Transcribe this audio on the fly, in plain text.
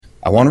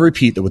I want to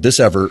repeat that with this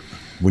effort,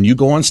 when you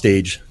go on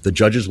stage, the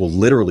judges will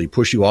literally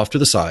push you off to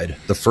the side,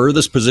 the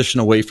furthest position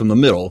away from the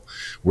middle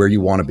where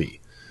you want to be.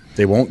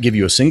 They won't give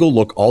you a single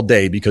look all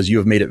day because you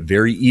have made it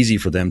very easy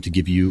for them to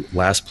give you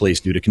last place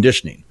due to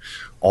conditioning.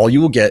 All you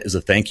will get is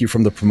a thank you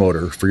from the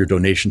promoter for your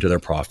donation to their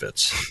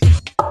profits.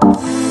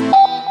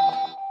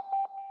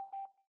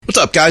 What's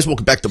up, guys?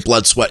 Welcome back to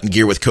Blood, Sweat, and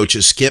Gear with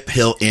coaches Skip,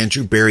 Hill,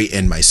 Andrew, Barry,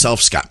 and myself,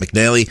 Scott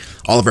McNally.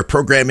 All of our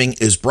programming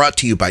is brought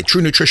to you by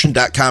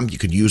TrueNutrition.com. You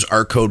can use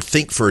our code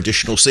THINK for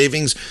additional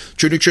savings.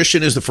 True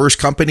Nutrition is the first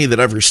company that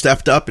ever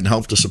stepped up and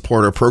helped to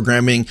support our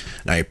programming,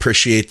 and I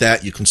appreciate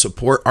that. You can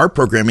support our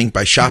programming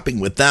by shopping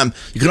with them.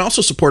 You can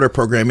also support our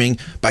programming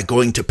by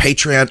going to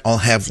Patreon. I'll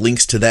have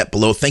links to that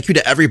below. Thank you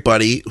to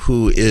everybody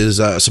who is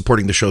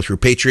supporting the show through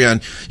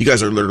Patreon. You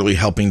guys are literally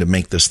helping to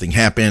make this thing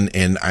happen,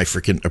 and I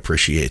freaking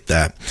appreciate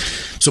that.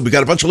 So we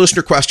got a bunch of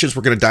listener questions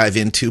we're going to dive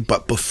into,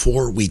 but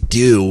before we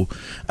do,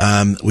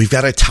 we've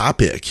got a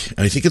topic,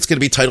 and I think it's going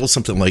to be titled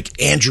something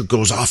like Andrew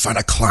goes off on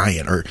a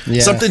client, or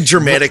something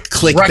dramatic,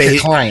 clickbait. Wreck a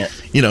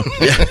client. You know,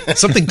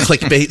 something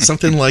clickbait,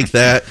 something like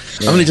that.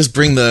 Yeah. I'm going to just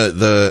bring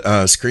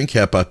the screen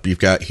cap up you've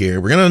got here.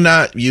 We're going to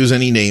not use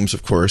any names,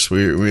 of course.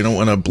 We don't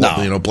want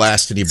to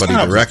blast anybody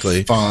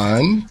directly.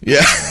 Fun.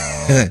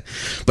 Yeah.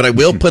 But I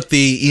will put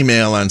the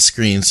email on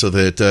screen so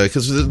that,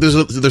 because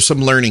there's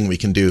some learning we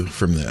can do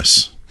from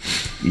this.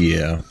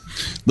 Yeah.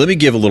 Let me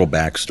give a little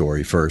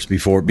backstory first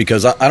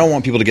because I don't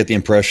want people to get the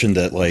impression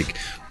that like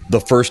the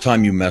first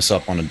time you mess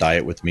up on a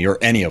diet with me or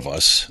any of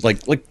us,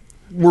 like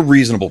we're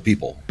reasonable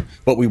people,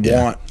 but we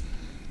want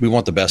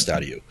the best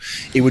out of you.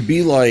 It would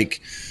be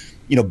like,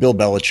 Bill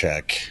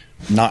Belichick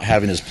not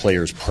having his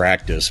players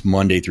practice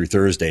Monday through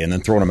Thursday and then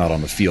throwing them out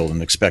on the field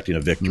and expecting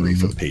a victory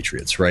for the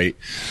Patriots, right?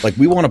 Like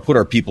we want to put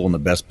our people in the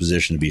best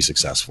position to be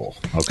successful.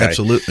 Okay.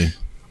 Absolutely.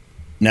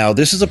 Now,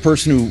 this is a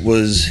person who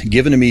was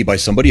given to me by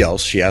somebody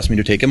else. She asked me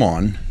to take him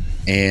on,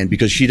 and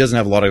because she doesn't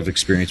have a lot of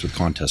experience with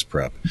contest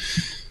prep,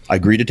 I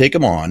agreed to take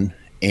him on.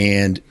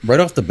 And right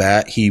off the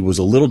bat, he was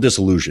a little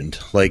disillusioned.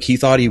 Like he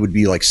thought he would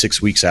be like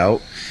 6 weeks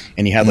out,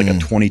 and he had like a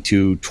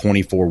 22,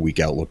 24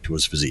 week outlook to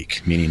his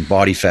physique, meaning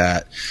body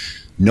fat,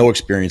 no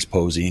experience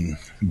posing,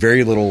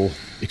 very little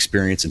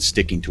experience in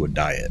sticking to a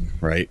diet,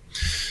 right?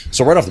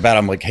 So right off the bat,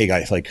 I'm like, hey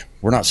guys, like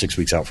we're not 6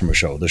 weeks out from a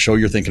show. The show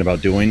you're thinking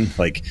about doing,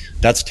 like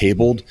that's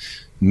tabled.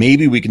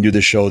 Maybe we can do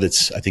this show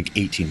that's, I think,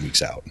 18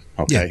 weeks out.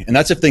 Okay. Yeah. And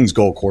that's if things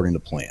go according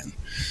to plan.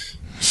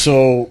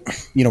 So,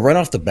 right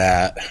off the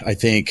bat, I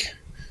think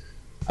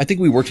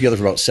we worked together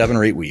for about 7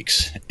 or 8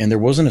 weeks, and there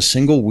wasn't a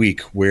single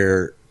week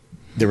where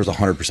there was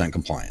 100%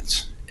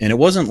 compliance. And it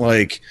wasn't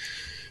like,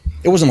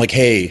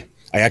 hey,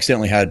 I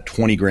accidentally had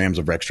 20 grams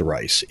of extra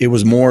rice. It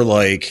was more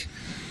like,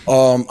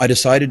 I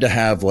decided to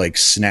have like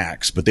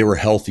snacks, but they were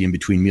healthy in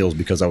between meals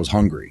because I was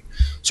hungry.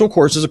 So of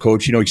course, as a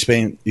coach,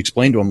 explain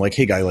to him like,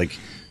 hey guy, like,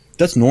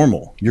 that's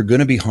normal. You're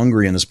going to be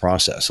hungry in this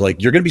process.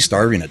 Like you're going to be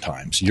starving at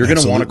times. You're going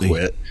to want to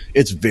quit.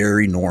 It's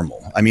very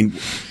normal. I mean,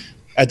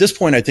 at this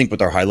point, I think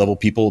with our high level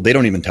people, they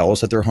don't even tell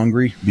us that they're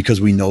hungry because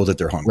we know that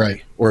they're hungry.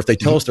 Right. Or if they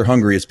tell us they're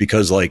hungry, it's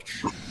because like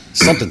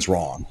something's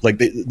wrong. Like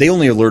they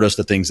only alert us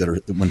to things that are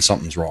when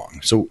something's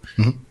wrong. So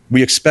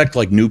we expect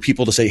like new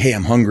people to say, hey,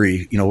 I'm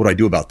hungry. What do I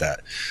do about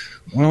that?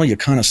 Well, you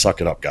kind of suck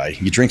it up, guy.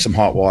 You drink some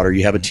hot water,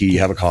 you have a tea, you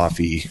have a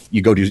coffee,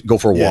 you go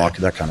for a walk,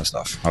 that kind of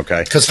stuff.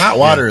 Okay. Because hot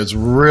water is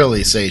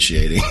really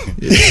satiating.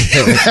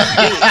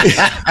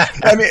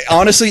 I mean,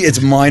 honestly, it's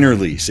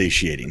minorly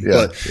satiating.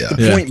 But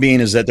the point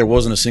being is that there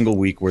wasn't a single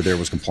week where there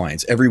was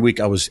compliance. Every week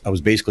I was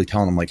basically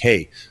telling them like,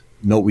 hey,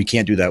 no, we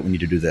can't do that. We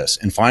need to do this.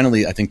 And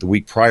finally, I think the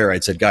week prior,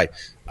 I'd said, guy,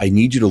 I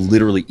need you to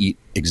literally eat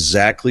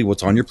exactly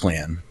what's on your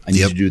plan. I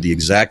need you to do the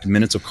exact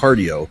minutes of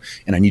cardio,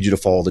 and I need you to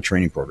follow the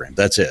training program.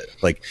 That's it.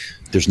 Like,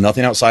 there's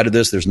nothing outside of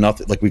this. There's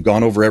nothing, like, we've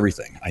gone over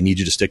everything. I need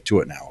you to stick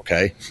to it now,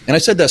 okay? And I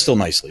said that still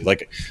nicely.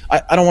 Like,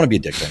 I don't want to be a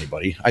dick to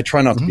anybody. I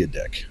try not to be a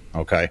dick,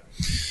 okay?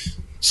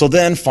 So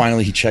then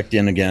finally he checked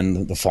in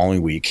again the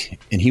following week,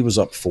 and he was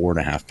up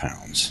 4.5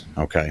 pounds,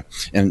 okay?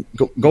 And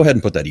go ahead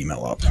and put that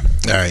email up.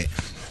 All right.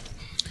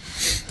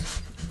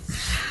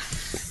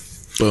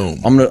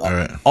 Boom.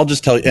 I'll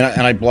just tell you,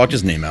 and I blocked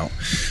his name out.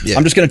 Yeah.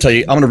 I'm just going to tell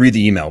you, I'm going to read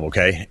the email,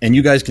 okay? And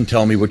you guys can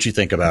tell me what you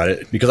think about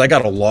it, because I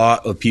got a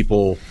lot of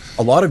people,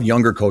 a lot of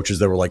younger coaches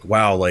that were like,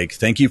 wow, like,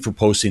 thank you for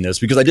posting this,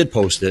 because I did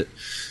post it.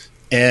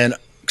 And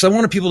because I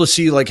wanted people to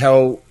see like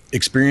how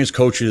experienced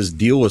coaches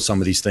deal with some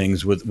of these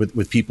things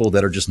with people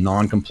that are just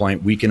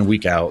non-compliant week in and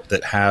week out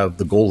that have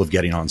the goal of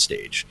getting on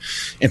stage.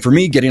 And for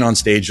me, getting on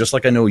stage, just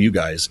like I know you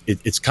guys,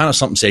 it's kind of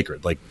something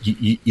sacred. Like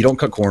you don't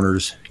cut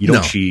corners, you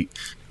don't cheat,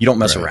 you don't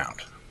mess around.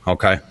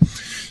 Okay.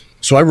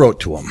 So I wrote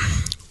to him,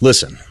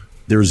 listen,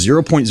 there's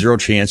 0.0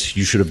 chance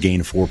you should have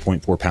gained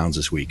 4.4 pounds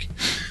this week.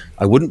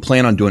 I wouldn't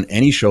plan on doing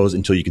any shows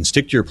until you can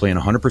stick to your plan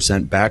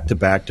 100% back to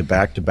back to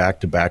back to back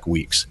to back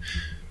weeks.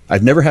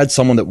 I've never had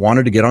someone that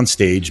wanted to get on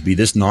stage be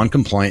this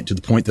non-compliant to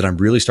the point that I'm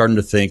really starting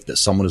to think that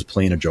someone is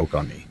playing a joke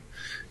on me.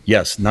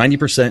 Yes,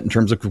 90% in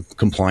terms of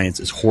compliance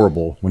is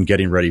horrible when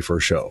getting ready for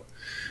a show.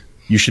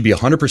 You should be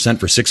 100%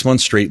 for 6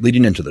 months straight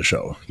leading into the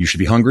show. You should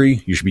be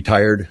hungry. You should be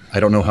tired. I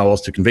don't know how else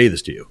to convey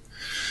this to you.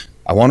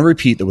 I want to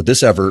repeat that with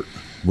this effort,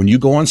 when you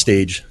go on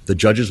stage, the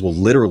judges will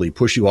literally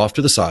push you off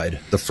to the side,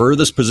 the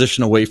furthest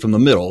position away from the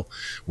middle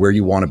where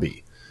you want to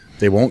be.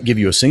 They won't give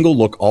you a single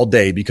look all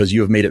day because you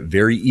have made it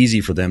very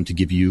easy for them to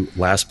give you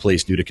last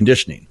place due to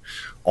conditioning.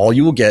 All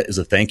you will get is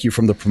a thank you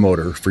from the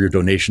promoter for your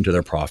donation to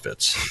their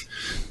profits.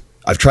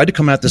 I've tried to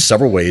come at this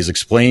several ways,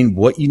 explain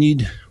what you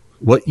need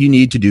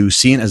to do,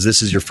 seeing as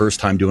this is your first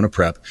time doing a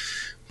prep.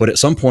 But at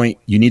some point,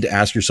 you need to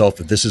ask yourself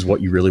if this is what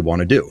you really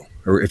want to do,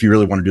 or if you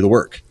really want to do the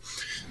work.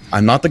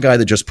 I'm not the guy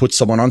that just puts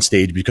someone on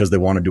stage because they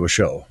want to do a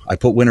show. I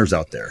put winners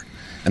out there.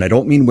 And I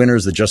don't mean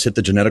winners that just hit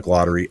the genetic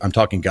lottery. I'm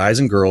talking guys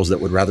and girls that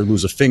would rather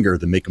lose a finger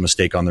than make a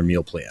mistake on their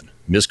meal plan,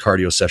 miss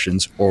cardio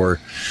sessions, or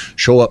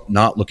show up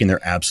not looking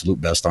their absolute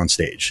best on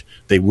stage.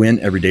 They win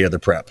every day of the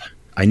prep.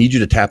 I need you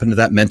to tap into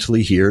that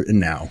mentally here and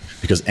now,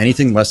 because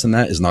anything less than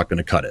that is not going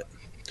to cut it.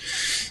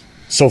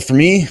 So for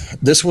me,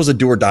 this was a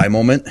do or die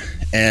moment,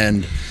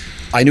 and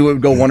I knew it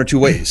would go one or two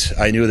ways.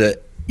 I knew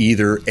that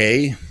either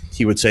A,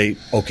 he would say,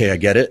 okay, I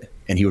get it,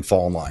 and he would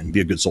fall in line,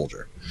 be a good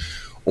soldier.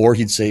 Or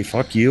he'd say,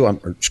 fuck you,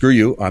 or screw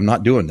you, I'm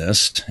not doing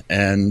this,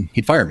 and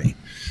he'd fire me.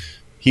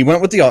 He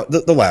went with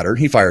the latter.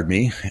 He fired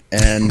me,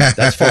 and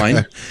that's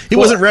fine. He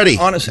wasn't ready.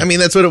 Honestly, I mean,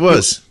 that's what it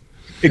was.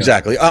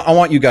 Exactly. I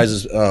want you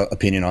guys'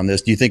 opinion on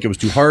this. Do you think it was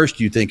too harsh?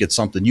 Do you think it's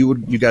something you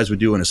guys would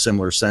do in a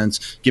similar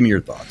sense? Give me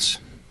your thoughts.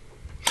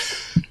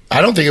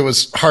 I don't think it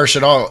was harsh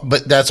at all,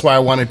 but that's why I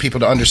wanted people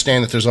to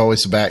understand that there's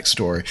always a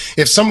backstory.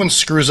 If someone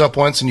screws up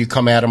once and you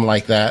come at them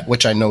like that,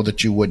 which I know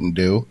that you wouldn't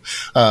do,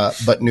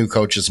 but new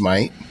coaches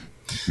might,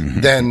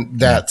 then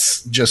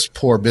that's just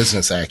poor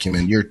business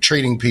acumen. You're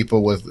treating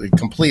people with a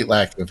complete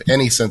lack of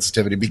any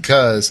sensitivity,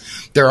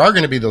 because there are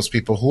going to be those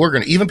people who are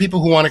going to, even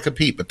people who want to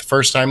compete, but the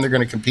first time they're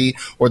going to compete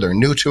or they're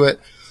new to it,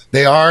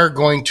 they are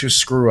going to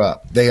screw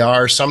up. They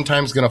are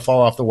sometimes going to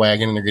fall off the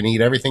wagon, and they're going to eat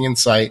everything in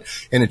sight.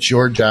 And it's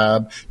your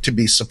job to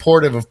be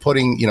supportive of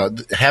putting,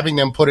 having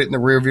them put it in the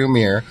rearview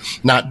mirror,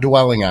 not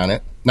dwelling on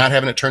it, not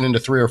having it turn into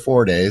 3 or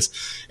 4 days,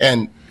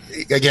 and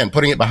again,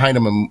 putting it behind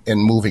them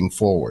and moving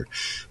forward.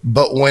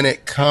 But when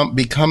it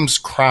becomes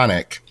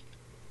chronic,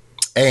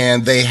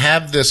 and they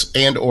have this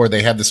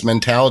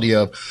mentality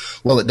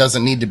of, well, it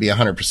doesn't need to be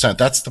 100%.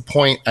 That's the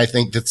point. I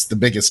think that's the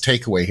biggest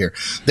takeaway here.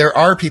 There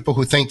are people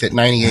who think that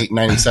 98,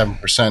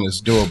 97%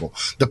 is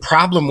doable. The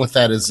problem with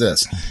that is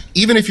this: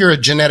 even if you're a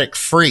genetic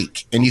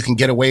freak and you can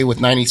get away with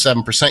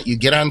 97%, you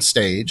get on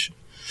stage,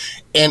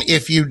 and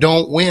if you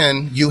don't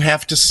win, you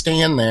have to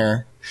stand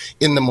there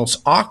in the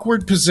most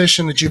awkward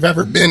position that you've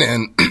ever been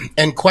in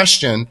and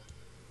question,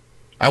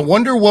 I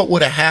wonder what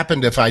would have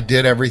happened if I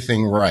did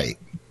everything right.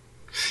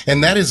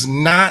 And that is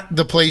not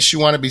the place you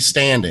want to be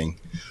standing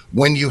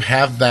when you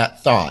have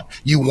that thought.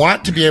 You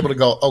want to be able to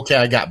go, okay,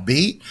 I got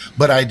beat,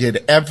 but I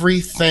did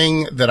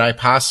everything that I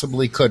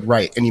possibly could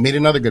right. And you made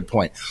another good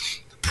point.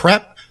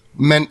 Prep,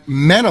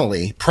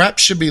 mentally, prep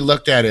should be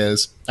looked at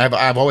as,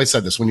 I've always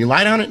said this, when you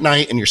lie down at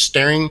night and you're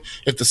staring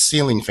at the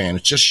ceiling fan,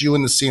 it's just you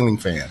and the ceiling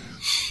fan.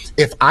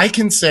 If I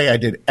can say I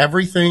did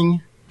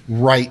everything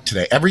right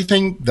today,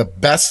 everything the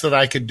best that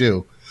I could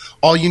do,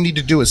 all you need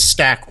to do is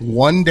stack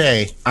one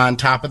day on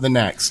top of the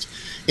next,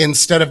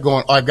 instead of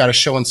going, oh, I've got a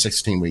show in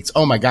 16 weeks.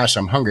 Oh my gosh,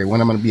 I'm hungry.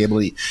 When am I going to be able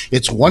to eat?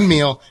 It's one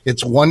meal.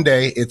 It's one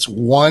day. It's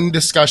one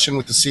discussion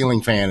with the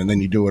ceiling fan, and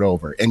then you do it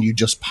over, and you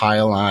just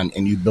pile on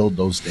and you build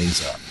those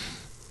days up.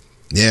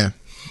 Yeah.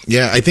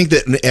 Yeah, I think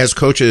that as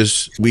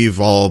coaches, we've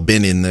all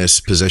been in this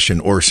position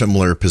or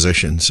similar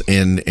positions,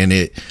 and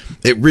it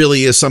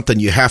really is something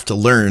you have to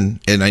learn.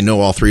 And I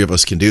know all three of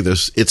us can do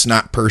this. It's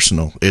not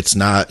personal. It's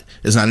not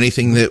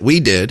anything that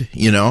we did.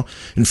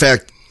 In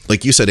fact,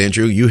 like you said,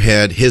 Andrew, you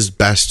had his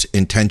best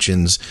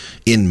intentions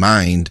in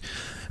mind.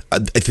 I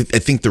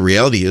think the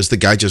reality is the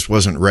guy just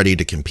wasn't ready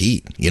to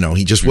compete.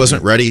 He just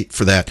wasn't ready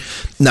for that.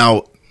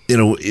 Now,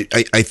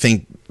 I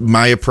think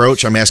my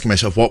approach, I'm asking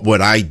myself, what would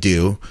I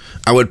do?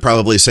 I would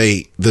probably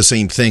say the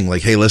same thing.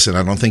 Like, hey, listen,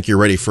 I don't think you're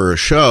ready for a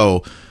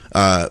show,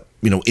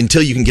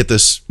 until you can get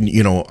this,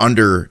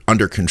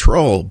 under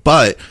control.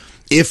 But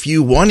if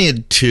you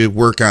wanted to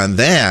work on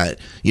that,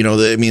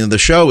 the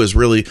show is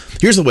really,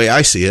 here's the way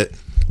I see it.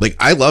 Like,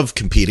 I love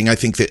competing. I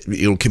think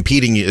that,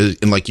 competing is,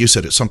 and like you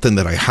said, it's something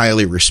that I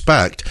highly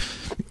respect.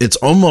 It's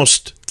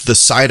almost the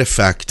side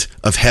effect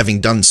of having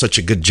done such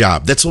a good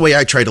job. That's the way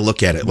I try to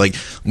look at it. Like,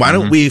 why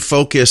don't we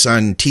focus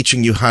on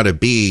teaching you how to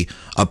be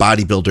a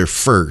bodybuilder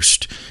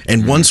first?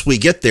 And once we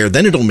get there,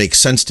 then it'll make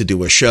sense to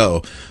do a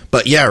show.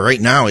 But yeah,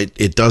 right now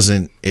it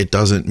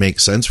doesn't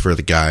make sense for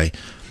the guy.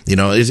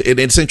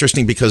 It's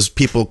interesting because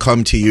people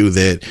come to you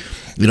that,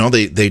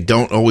 they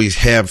don't always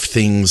have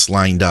things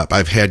lined up.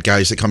 I've had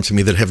guys that come to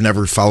me that have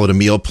never followed a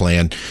meal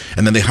plan,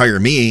 and then they hire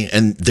me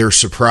and they're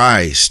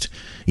surprised,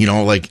 You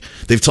know, like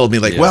they've told me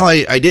like, well,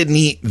 I didn't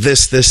eat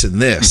this,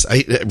 and this.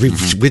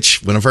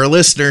 Which one of our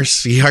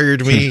listeners, he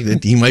hired me.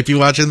 He might be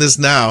watching this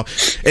now.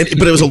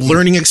 But it was a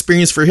learning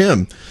experience for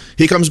him.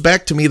 He comes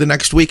back to me the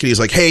next week and he's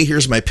like, hey,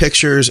 here's my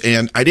pictures.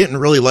 And I didn't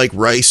really like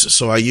rice,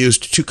 so I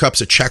used 2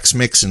 cups of Chex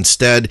Mix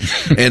instead.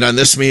 And on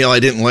this meal, I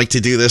didn't like to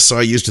do this, so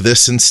I used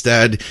this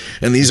instead.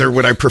 And these are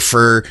what I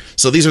prefer.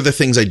 So these are the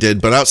things I did.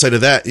 But outside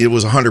of that, it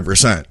was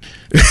 100%.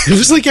 It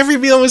was like every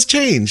meal was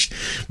changed.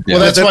 Well,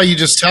 that's why you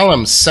just tell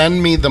them,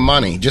 send me the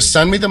money. Just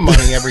send me the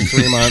money every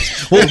 3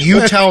 months. Well,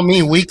 you tell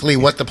me weekly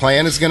what the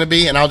plan is going to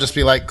be, and I'll just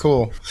be like,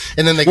 cool.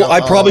 And then they go, I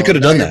probably could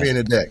have done that. Being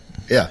a dick.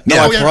 Yeah. No,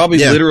 I probably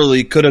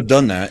literally could have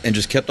done that and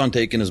just kept on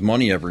taking his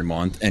money every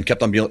month and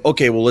kept on being like,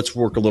 okay, well, let's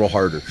work a little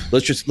harder.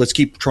 Let's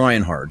keep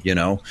trying hard, you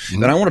know?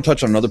 And I want to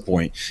touch on another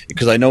point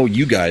because I know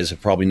you guys have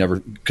probably never,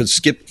 because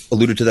Skip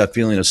alluded to that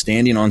feeling of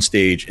standing on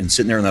stage and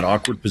sitting there in that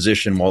awkward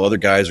position while other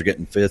guys are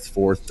getting 5th,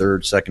 4th,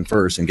 3rd, 2nd,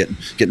 1st and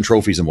getting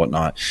trophies and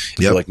whatnot.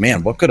 You're like,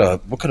 man, what could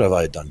have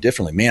I done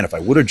differently? Man, if I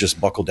would have just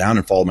buckled down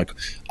and followed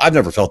I've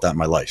never felt that in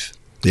my life.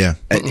 Yeah.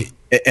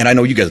 And I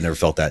know you guys never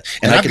felt that.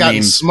 And I've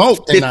gotten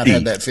smoked and not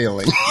had that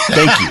feeling.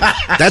 Thank you.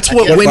 That's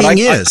what winning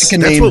is.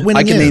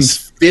 I can name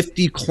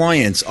 50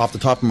 clients off the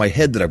top of my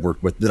head that I've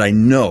worked with that I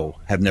know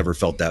have never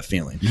felt that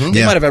feeling.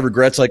 They might have had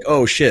regrets like,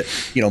 oh shit,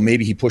 you know,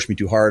 maybe he pushed me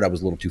too hard. I was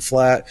a little too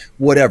flat,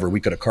 whatever. We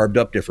could have carved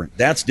up different.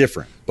 That's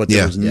different. But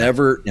there was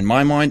never in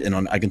my mind,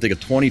 and I can think of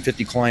 20,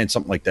 50 clients,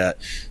 something like that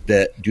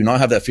do not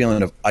have that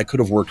feeling of I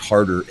could have worked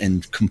harder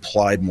and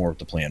complied more with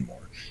the plan more.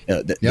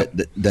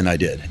 Than I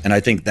did. And I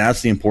think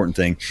that's the important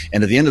thing.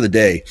 And at the end of the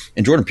day,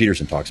 and Jordan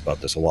Peterson talks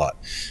about this a lot.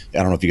 I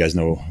don't know if you guys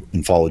know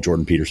and follow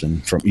Jordan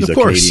Peterson. He's a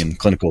Canadian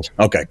clinical.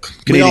 Okay.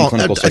 Canadian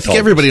clinical psychologist. I think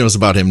everybody knows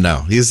about him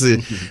now.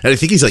 And I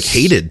think he's like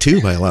hated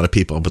too by a lot of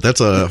people, but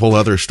that's a whole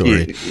other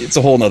story. It's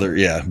a whole nother,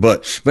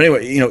 But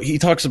anyway, you know, he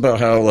talks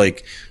about how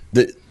like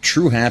the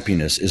true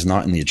happiness is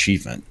not in the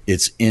achievement.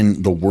 It's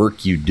in the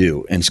work you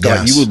do. And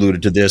Scott, you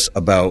alluded to this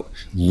about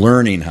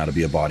learning how to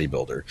be a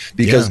bodybuilder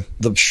because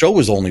the show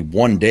is only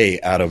one day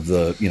out of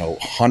the,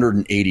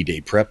 180-day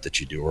prep that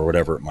you do or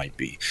whatever it might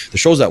be. The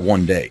show's that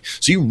one day.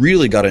 So you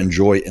really got to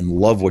enjoy and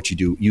love what you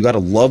do. You got to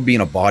love being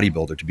a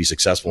bodybuilder to be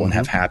successul and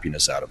have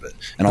happiness out of it.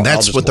 And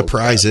that's what the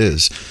prize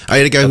is. I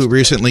had a guy who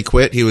recently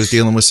quit. He was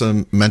dealing with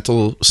some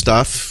mental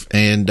stuff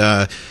and,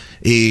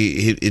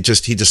 he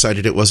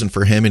decided it wasn't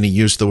for him, and he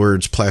used the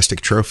words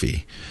plastic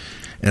trophy.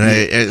 And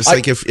it's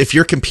like if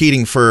you're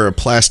competing for a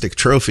plastic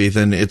trophy,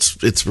 then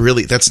it's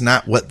really that's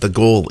not what the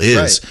goal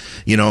is.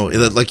 Right. You know,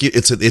 like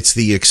it's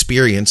the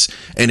experience.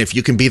 And if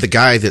you can be the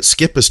guy that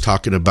Skip is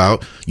talking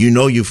about,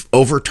 you've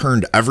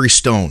overturned every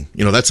stone.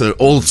 You know, that's an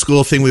old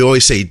school thing we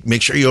always say.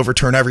 Make sure you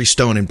overturn every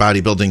stone in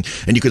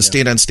bodybuilding, and you can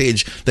stand on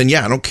stage. Then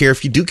I don't care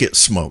if you do get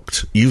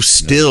smoked. You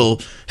still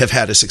have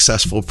had a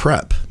successful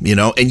prep. You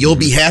know, and you'll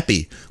be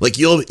happy. Like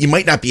you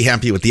might not be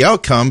happy with the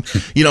outcome.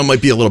 You know,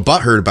 might be a little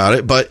butthurt about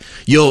it, but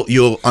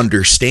you'll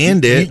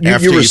understand it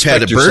after you've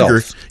had a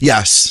burger.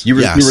 Yes. You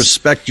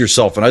respect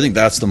yourself. And I think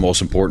that's the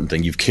most important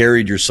thing. You've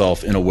carried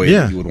yourself in a way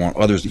that you would want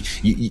others.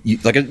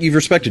 You've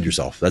respected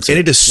yourself. That's it. And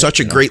it is such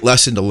a great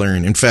lesson to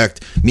learn. In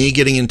fact, me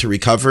getting into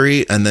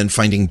recovery and then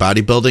finding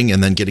bodybuilding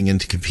and then getting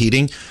into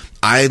competing,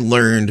 I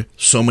learned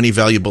so many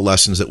valuable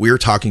lessons that we are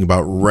talking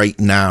about right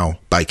now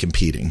by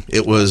competing.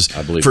 It was,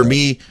 for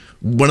me,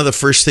 one of the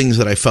first things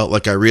that I felt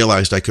like I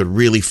realized I could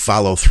really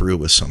follow through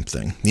with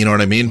something. You know what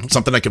I mean?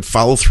 Something I could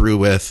follow through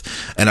with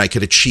and I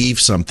could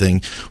achieve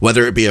something,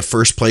 whether it be a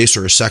first place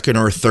or a second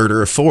or a third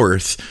or a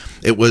fourth.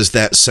 It was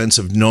that sense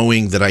of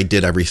knowing that I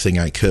did everything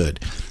I could.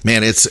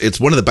 Man,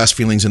 it's one of the best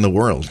feelings in the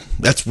world.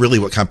 That's really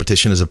what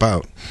competition is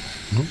about.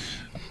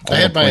 I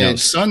had my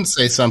son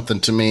say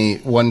something to me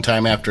one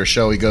time after a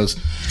show. He goes,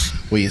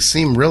 well, you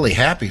seem really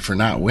happy for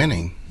not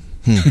winning.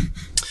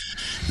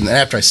 And then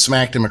after I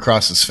smacked him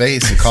across his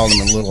face and called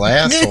him a little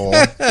asshole,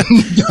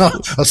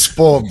 a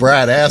spoiled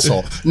brat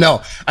asshole.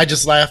 No, I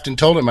just laughed and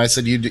told him, I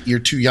said, you're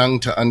too young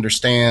to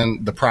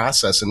understand the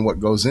process and what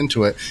goes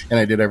into it. And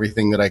I did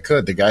everything that I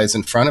could. The guys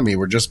in front of me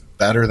were just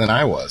better than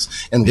I was.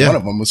 And one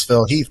of them was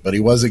Phil Heath, but he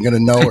wasn't going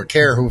to know or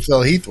care who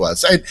Phil Heath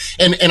was.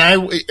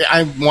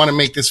 I want to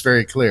make this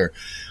very clear.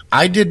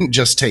 I didn't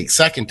just take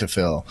second to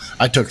Phil.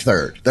 I took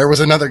third. There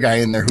was another guy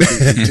in there who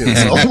did it too.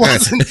 So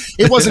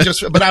it wasn't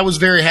just, but I was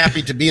very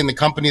happy to be in the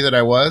company that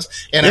I was.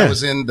 And I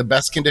was in the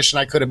best condition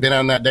I could have been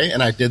on that day.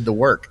 And I did the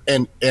work.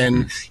 And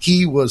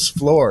he was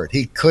floored.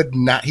 He could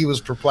not, he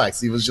was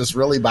perplexed. He was just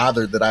really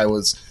bothered that I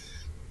was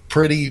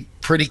pretty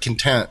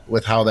content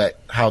with how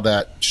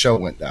that show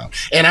went down.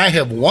 And I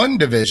have won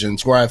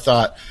divisions where I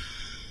thought,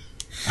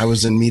 I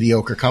was in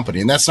mediocre company.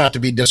 And that's not to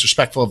be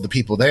disrespectful of the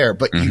people there,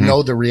 but you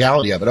know the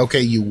reality of it. Okay,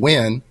 you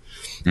win,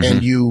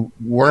 and you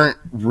weren't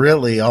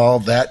really all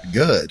that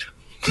good.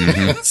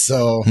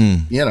 So,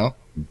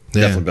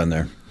 Definitely been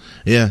there.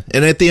 Yeah.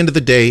 And at the end of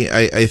the day,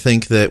 I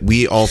think that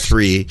we all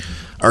three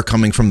are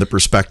coming from the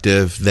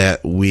perspective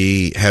that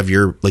we have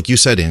your, like you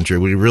said, Andrew,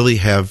 we really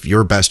have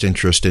your best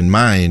interest in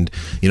mind.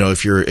 You know,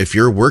 if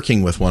you're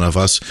working with one of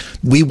us,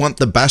 we want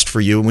the best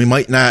for you, and we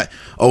might not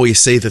always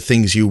say the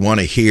things you want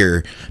to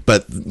hear,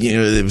 but you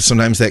know,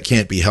 sometimes that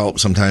can't be helped.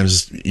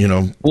 Sometimes, you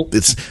know,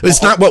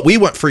 it's not what we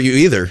want for you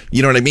either.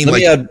 You know what I mean?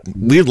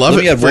 We'd love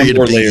it for you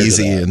to be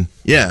easy, and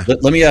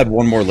let me add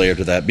one more layer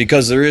to that,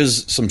 because there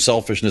is some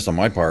selfishness on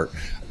my part.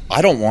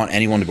 I don't want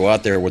anyone to go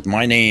out there with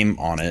my name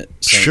on it,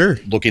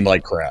 looking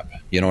like crap.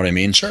 You know what I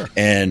mean? Sure.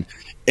 And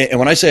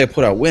when I say I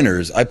put out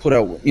winners, I put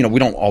out, you know, we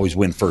don't always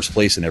win first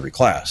place in every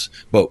class,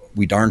 but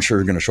we darn sure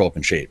are going to show up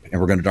in shape, and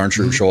we're going to darn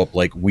sure show up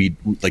like we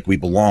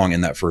belong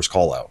in that first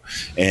call out.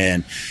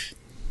 And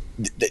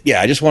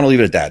I just want to leave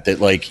it at that. That,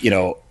 like, you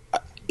know,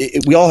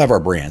 we all have our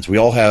brands, we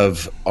all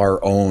have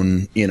our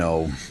own, you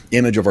know,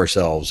 image of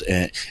ourselves,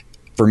 and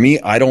for me,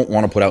 I don't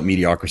want to put out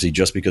mediocrity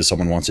just because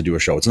someone wants to do a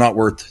show. It's not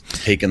worth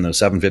taking the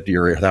 $750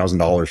 or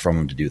 $1,000 from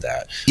them to do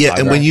that. Yeah,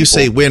 and when you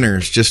say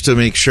winners, just to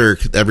make sure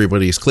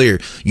everybody's clear,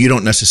 you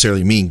don't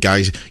necessarily mean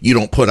guys. You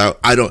don't put out.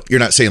 You're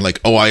not saying like,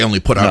 oh, I only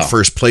put out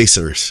first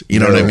placers. You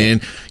know what I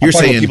mean? You're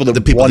saying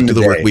the people that do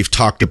the work we've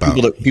talked about.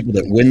 People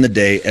that win the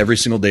day every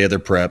single day of their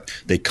prep.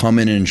 They come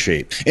in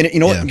shape, and you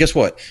know what? Guess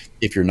what?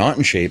 If you're not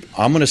in shape,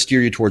 I'm going to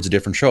steer you towards a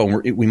different show,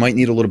 and we might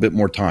need a little bit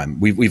more time.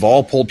 We've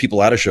all pulled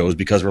people out of shows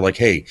because we're like,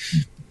 hey,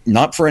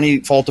 not for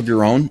any fault of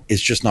your own,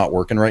 it's just not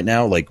working right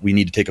now. Like, we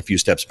need to take a few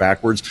steps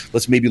backwards.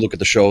 Let's maybe look at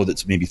the show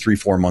that's maybe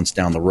 3-4 months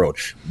down the road.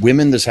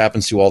 Women, this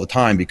happens to all the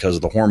time because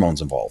of the hormones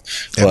involved.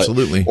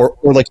 Absolutely. Or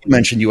like you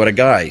mentioned, you had a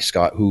guy,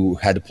 Scott, who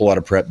had to pull out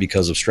of prep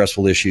because of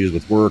stressful issues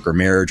with work or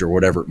marriage or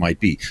whatever it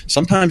might be.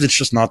 Sometimes it's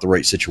just not the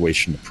right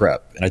situation to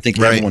prep, and I think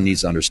everyone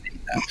needs to understand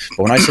that.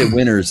 But when I say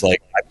winners,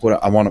 like,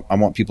 I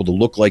want people to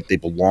look like they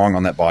belong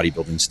on that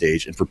bodybuilding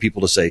stage, and for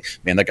people to say,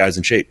 man, that guy's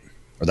in shape,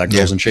 or that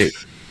girl's in shape.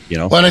 You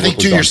know, well, and I think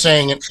too, you're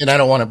saying, and I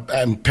don't want to,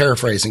 I'm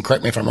paraphrasing,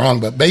 correct me if I'm wrong,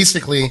 but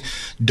basically,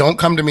 don't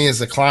come to me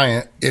as a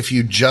client if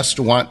you just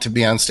want to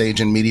be on stage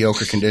in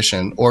mediocre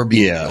condition or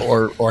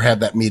or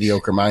have that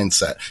mediocre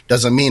mindset.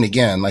 Doesn't mean,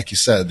 again, like you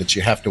said, that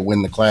you have to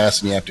win the class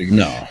and you have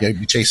to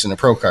be chasing a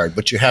pro card,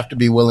 but you have to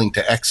be willing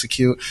to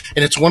execute.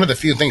 And it's one of the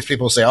few things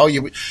people say, oh,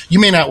 you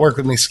may not work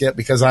with me, Skip,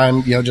 because I'm,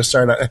 you know, just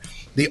started.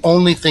 The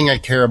only thing I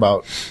care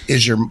about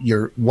is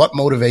your what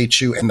motivates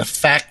you and the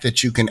fact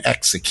that you can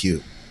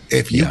execute.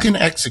 If you can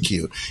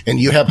execute and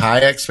you have high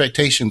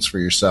expectations for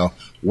yourself,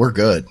 we're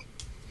good.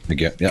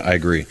 Yeah, I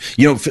agree.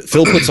 You know,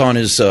 Phil puts on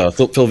his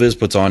Phil Viz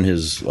puts on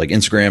his like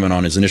Instagram and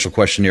on his initial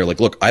questionnaire, like,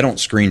 look, I don't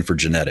screen for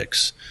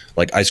genetics.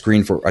 Like, I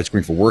screen for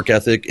work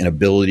ethic and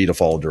ability to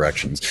follow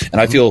directions. And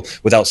I feel,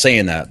 without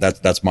saying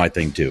that's my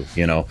thing too.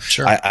 You know,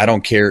 sure. I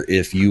don't care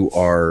if you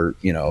are,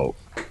 you know,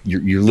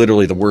 you're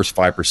literally the worst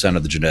 5%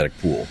 of the genetic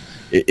pool.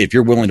 If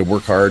you're willing to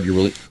work hard,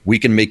 we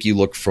can make you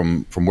look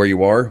from where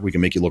you are. We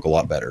can make you look a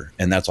lot better,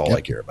 and that's all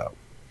I care about.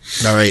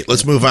 All right,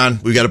 let's move on.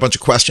 We've got a bunch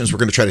of questions. We're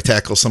going to try to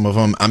tackle some of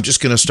them. I'm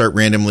just going to start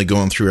randomly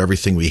going through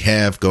everything we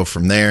have. Go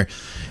from there.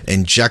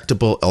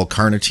 Injectable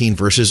L-carnitine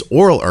versus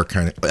oral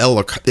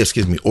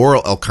L-carnitine.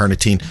 Oral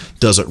L-carnitine.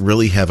 Does it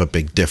really have a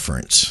big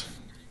difference?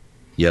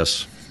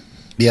 Yes.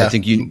 Yeah. I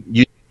think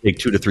you take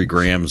 2 to 3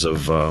 grams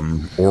of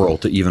oral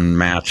to even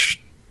match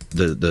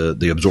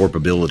the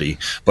absorbability.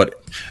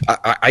 But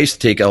I used to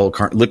take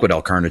liquid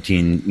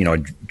L-carnitine, you know,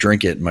 I'd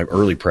drink it in my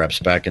early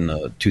preps back in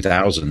the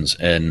 2000s,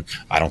 and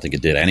I don't think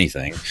it did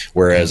anything.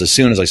 Whereas as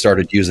soon as I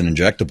started using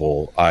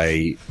injectable,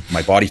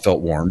 my body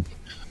felt warm.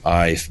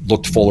 I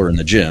looked fuller in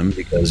the gym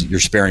because you're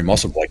sparing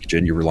muscle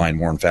glycogen. You're relying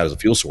more on fat as a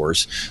fuel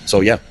source.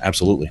 So yeah,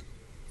 absolutely.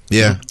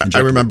 Yeah, I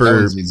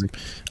remember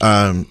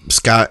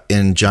Scott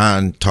and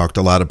John talked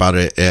a lot about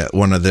it at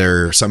one of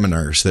their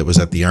seminars that was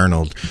at the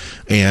Arnold.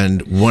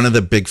 And one of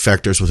the big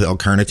factors with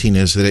L-carnitine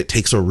is that it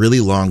takes a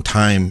really long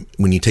time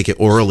when you take it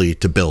orally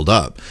to build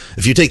up.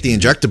 If you take the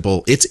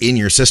injectable, it's in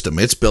your system.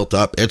 It's built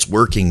up. It's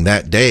working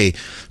that day,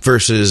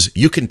 versus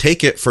you can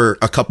take it for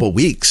a couple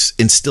weeks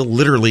and still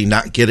literally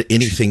not get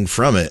anything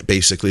from it,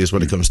 basically, is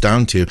what it comes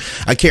down to.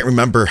 I can't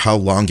remember how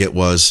long it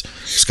was.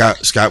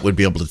 Scott would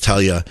be able to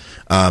tell you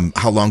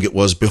how long it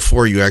was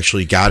before you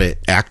actually got it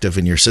active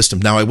in your system.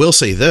 Now, I will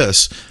say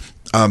this.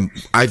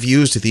 I've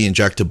used the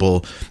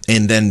injectable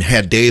and then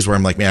had days where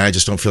I'm like, man, I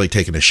just don't feel like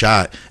taking a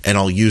shot, and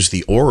I'll use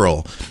the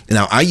oral.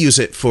 Now, I use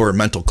it for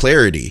mental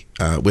clarity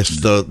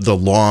with the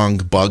long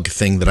bug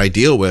thing that I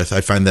deal with.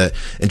 I find that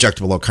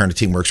injectable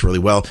L-carnitine works really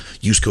well.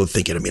 Use code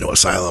ThinkIt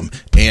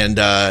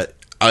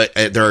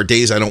and there are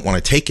days I don't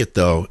want to take it,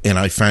 though, and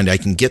I find I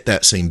can get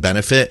that same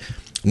benefit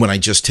when I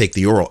just take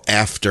the oral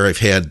after I've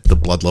had the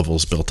blood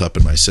levels built up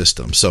in my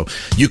system. So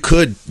you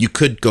could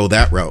go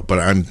that route, but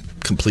I'm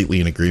completely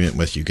in agreement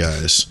with you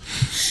guys.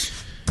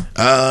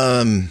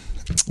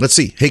 Let's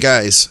see. Hey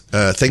guys,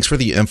 thanks for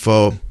the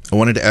info. I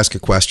wanted to ask a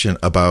question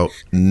about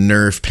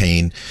nerve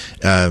pain.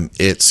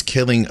 It's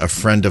killing a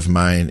friend of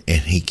mine,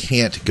 and he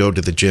can't go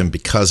to the gym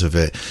because of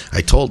it.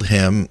 I told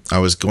him I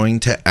was going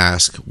to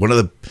ask one of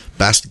the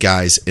best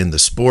guys in the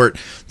sport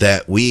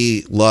that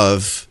we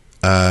love,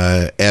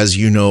 as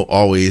you know,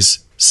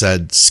 always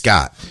said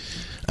Scott.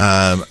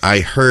 I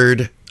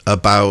heard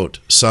about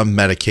some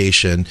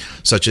medication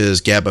such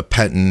as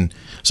gabapentin.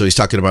 So he's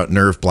talking about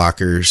nerve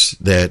blockers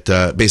that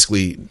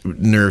basically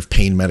nerve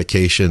pain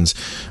medications.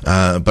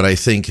 But I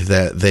think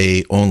that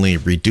they only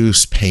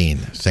reduce pain.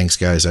 Thanks,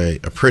 guys. I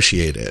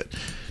appreciate it. Do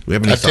we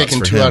have any I've thoughts taken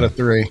for 2 him? out of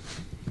 3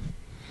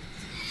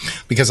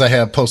 because I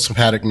have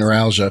post-symptomatic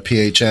neuralgia,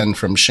 PHN,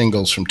 from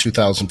shingles from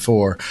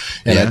 2004.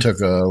 And I took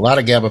a lot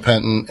of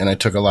gabapentin and I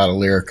took a lot of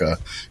Lyrica.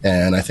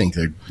 And I think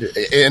that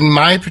in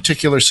my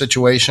particular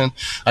situation,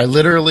 I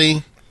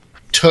literally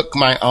took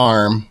my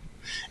arm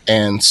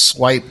and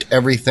swiped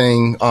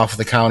everything off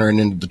the counter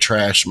and into the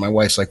trash. My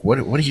wife's like, what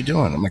are you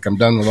doing? I'm like, I'm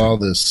done with all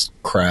this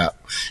crap.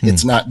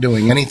 It's not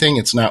doing anything.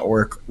 It's not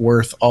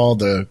worth all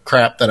the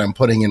crap that I'm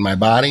putting in my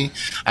body.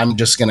 I'm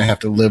just going to have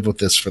to live with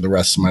this for the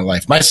rest of my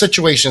life. My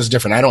situation is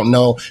different. I don't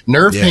know.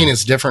 Nerve pain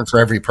is different for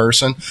every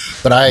person,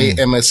 but I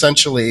am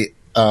essentially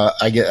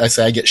I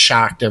get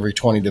shocked every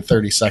 20 to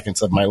 30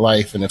 seconds of my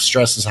life. And if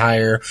stress is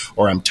higher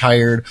or I'm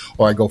tired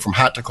or I go from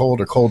hot to cold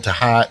or cold to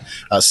hot,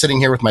 sitting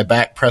here with my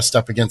back pressed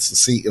up against the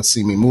seat, you'll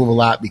see me move a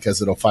lot because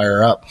it'll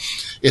fire up.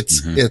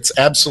 It's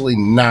absolutely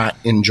not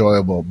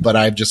enjoyable, but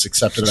I've just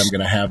accepted that I'm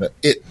going to have it.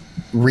 It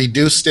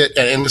reduced it.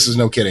 And this is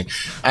no kidding.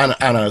 On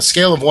a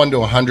scale of 1 to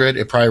 100,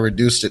 it probably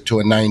reduced it to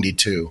a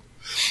 92.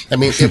 I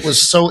mean, it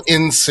was so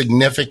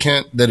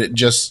insignificant that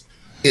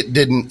it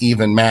didn't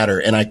even matter.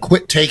 And I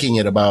quit taking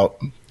it about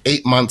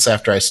 8 months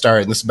after I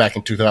started. And this is back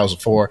in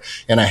 2004.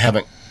 And I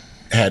haven't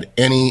had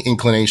any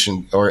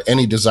inclination or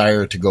any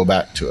desire to go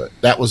back to it.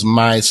 That was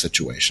my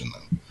situation,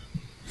 though.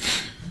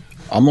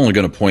 I'm only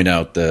going to point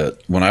out that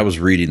when I was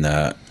reading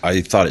that,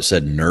 I thought it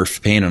said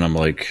nerf pain. And I'm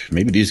like,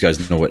 maybe these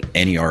guys know what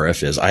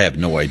NERF is. I have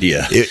no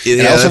idea. That's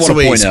the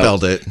way you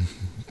spelled it.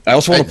 I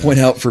also want to point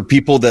out for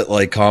people that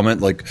like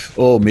comment like,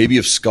 oh, maybe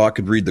if Scott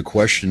could read the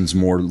questions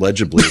more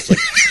legibly. It's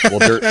like,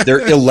 well,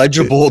 they're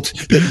illegible.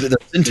 The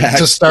syntax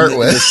to start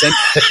with.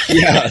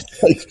 Yeah.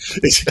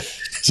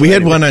 We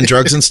had one on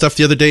drugs and stuff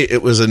the other day.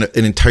 It was an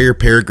entire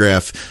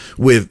paragraph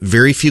with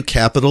very few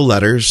capital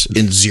letters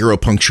and 0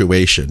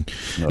 punctuation.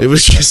 It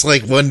was just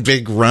like one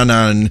big run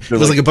on. It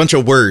was like a bunch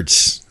of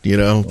words, you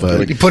know.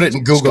 But you put it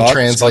in Google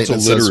Translate and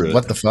it says,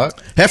 what the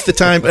fuck? Half the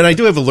time, and I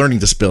do have a learning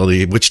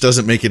disability, which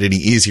doesn't make it any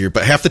easier,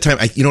 but half the time,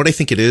 you know what I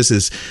think it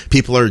is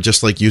people are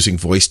just like using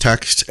voice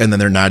text and then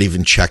they're not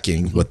even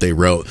checking what they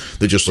wrote.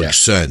 They're just like,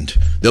 send.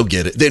 They'll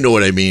get it. They know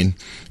what I mean,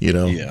 you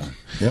know? Yeah.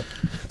 Yep.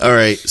 All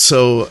right.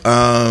 So,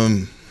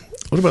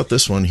 what about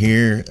this one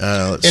here?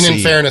 In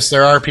fairness,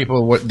 there are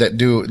people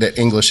that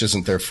English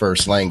isn't their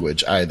first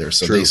language either,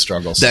 so they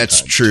struggle sometimes.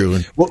 That's true.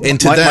 Well, and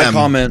to them,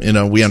 comment, you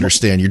know, we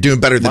understand. You're doing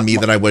better than me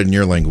than I would in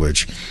your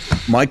language.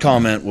 My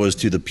comment was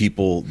to the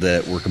people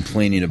that were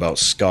complaining about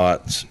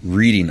Scott's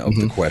reading of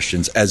the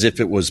questions as if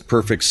it was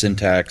perfect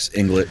syntax,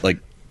 English, like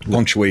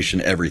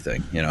punctuation,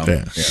 everything, you know.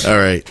 Yeah. All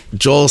right.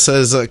 Joel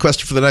says,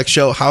 question for the next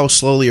show: how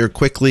slowly or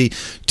quickly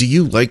do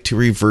you like to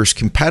reverse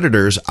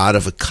competitors out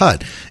of a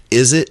cut?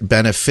 Is it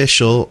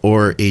beneficial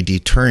or a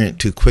deterrent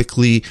to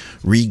quickly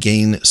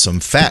regain some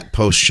fat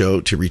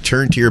post-show to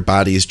return to your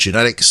body's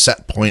genetic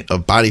set point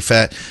of body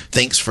fat?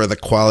 Thanks for the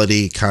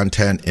quality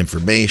content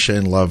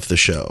information. Love the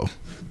show.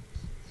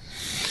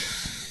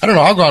 I don't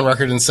know. I'll go on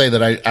record and say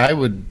that I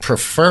would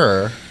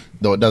prefer,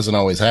 though it doesn't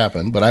always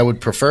happen, but I would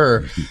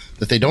prefer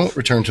that they don't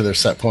return to their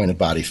set point of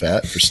body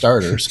fat, for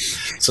starters.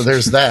 So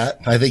there's that.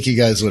 I think you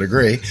guys would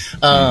agree.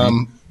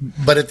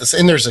 But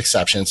and there's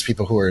exceptions,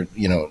 people who are,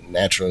 you know,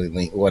 naturally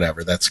lean,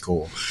 whatever, that's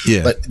cool.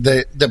 Yeah. But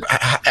I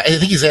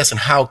think he's asking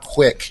how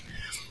quick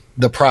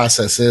the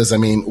process is. I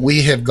mean,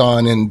 we have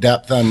gone in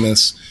depth on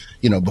this,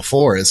 you know,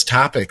 before as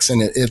topics,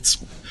 and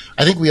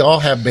I think we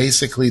all have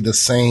basically the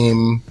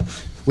same,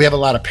 we have a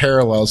lot of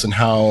parallels in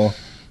how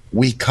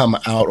we come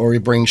out, or we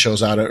bring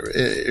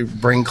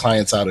bring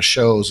clients out of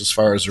shows as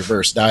far as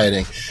reverse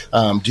dieting.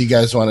 Do you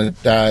guys want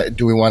to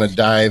do we want to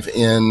dive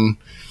in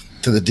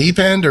to the deep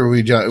end, or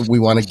we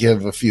want to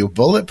give a few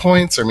bullet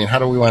points? I mean, how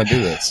do we want to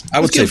do this? I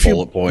would say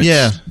bullet points.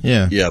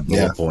 Yeah.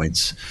 Bullet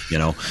points. You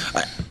know,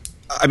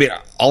 I mean,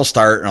 I'll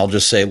start and I'll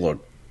just say,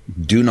 look,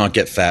 do not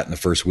get fat in the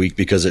first week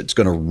because it's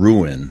going to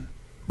ruin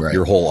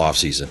your whole off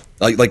season.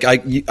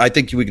 I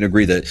think we can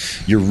agree that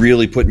you're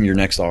really putting your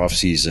next off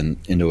season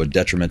into a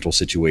detrimental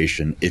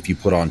situation if you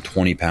put on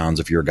 20 pounds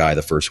if you're a guy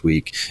the first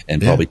week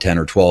and probably 10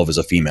 or 12 as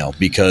a female,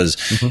 because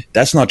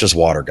that's not just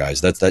water,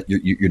 guys. That's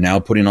you're now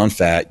putting on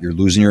fat. You're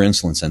losing your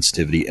insulin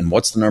sensitivity. And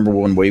what's the number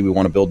one way we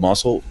want to build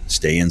muscle?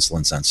 Stay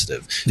insulin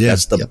sensitive.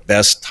 That's the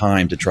best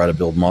time to try to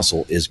build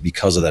muscle, is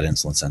because of that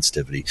insulin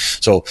sensitivity.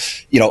 So,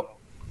 you know,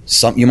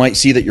 you might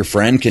see that your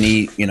friend can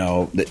eat, you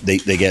know, they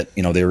get,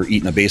 you know, they were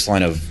eating a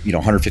baseline of, you know,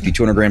 150,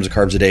 200 grams of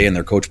carbs a day, and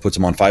their coach puts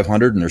them on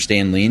 500 and they're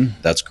staying lean.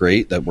 That's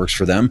great. That works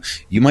for them.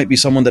 You might be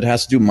someone that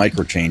has to do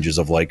micro changes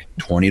of like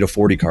 20 to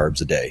 40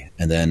 carbs a day,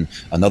 and then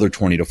another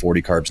 20 to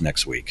 40 carbs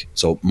next week.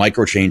 So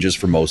micro changes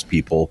for most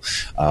people.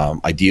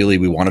 Ideally,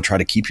 we want to try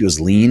to keep you as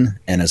lean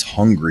and as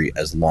hungry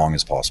as long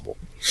as possible.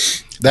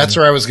 That's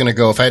where I was going to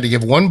go. If I had to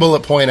give one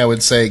bullet point, I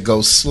would say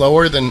go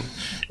slower than,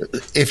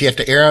 if you have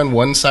to err on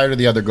one side or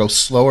the other, go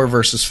slower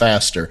versus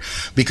faster,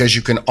 because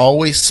you can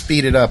always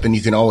speed it up and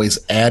you can always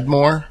add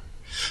more.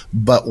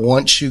 But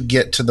once you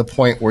get to the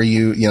point where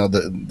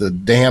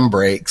the dam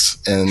breaks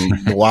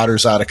and the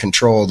water's out of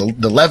control,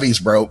 the levee's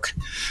broke,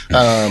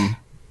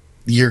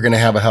 you're going to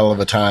have a hell of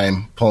a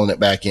time pulling it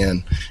back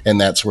in. And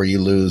that's where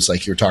you lose,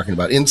 like you're talking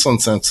about. Insulin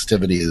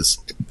sensitivity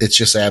it's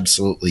just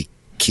absolutely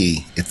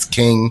key. It's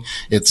king.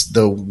 It's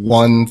the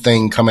one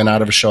thing coming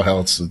out of a show.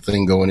 Hell, it's the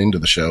thing going into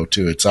the show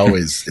too. It's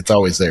always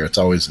there. It's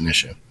always an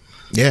issue.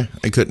 Yeah,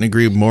 I couldn't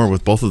agree more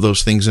with both of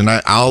those things. And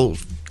I'll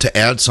to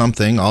add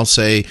something, I'll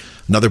say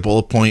another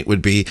bullet point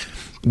would be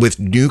with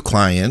new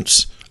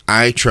clients,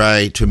 I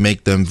try to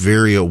make them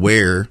very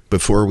aware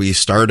before we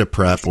start a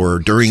prep or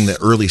during the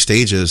early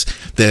stages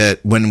that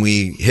when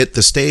we hit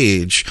the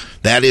stage,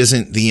 that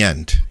isn't the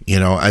end.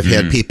 I've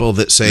had people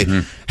that say,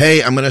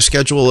 hey, I'm going to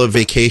schedule a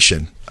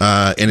vacation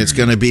and it's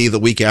going to be the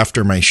week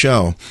after my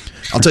show.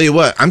 I'll tell you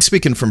what, I'm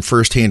speaking from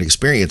firsthand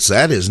experience.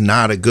 That is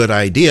not a good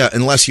idea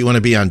unless you want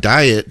to be on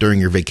diet during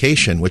your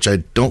vacation, which I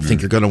don't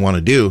think you're going to want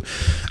to do.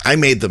 I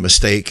made the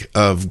mistake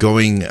of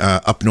going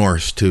up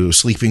north to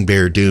Sleeping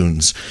Bear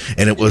Dunes,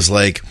 and it was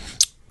like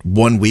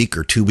 1 week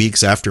or 2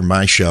 weeks after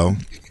my show.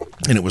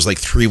 And it was like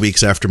 3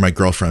 weeks after my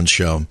girlfriend's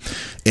show.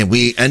 And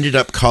we ended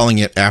up calling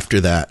it after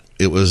that.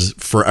 It was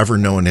forever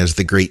known as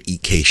the Great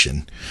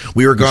Eatcation.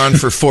 We were gone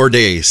for 4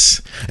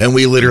 days, and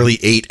we literally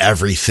ate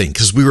everything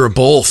because we were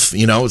both,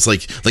 it's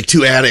like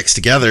two addicts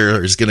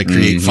together is going to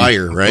create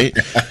fire, right?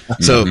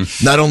 So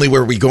not only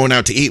were we going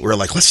out to eat, we're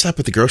like, let's stop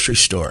at the grocery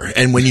store.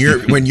 And when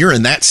you're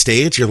in that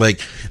stage, you're like,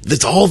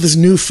 it's all this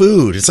new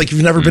food. It's like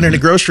you've never been in a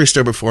grocery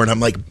store before, and I'm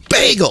like,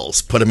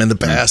 bagels, put them in the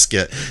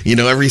basket.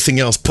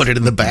 Everything else, put it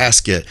in the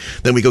basket.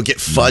 Then we go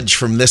get fudge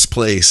from this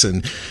place,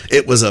 and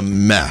it was a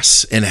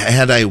mess. And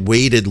had I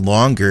waited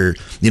longer,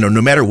 no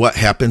matter what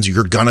happens,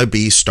 you're gonna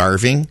be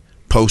starving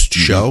post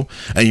show,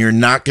 and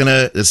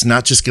it's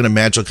not just gonna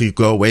magically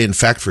go away. In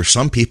fact, for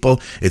some people,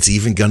 it's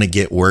even gonna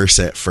get worse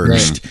at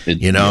first.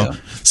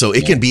 So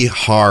it can be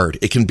hard.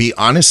 It can be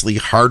honestly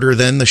harder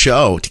than the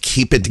show to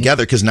keep it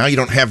together, because now you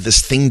don't have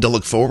this thing to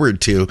look forward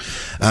to.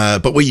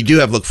 But what you do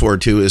have to look forward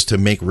to is to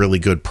make really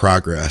good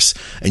progress,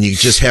 and you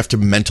just have to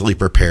mentally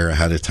prepare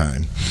ahead of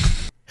time.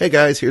 Hey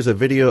guys, here's a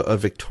video of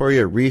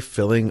Victoria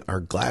refilling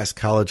our glass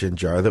collagen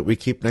jar that we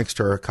keep next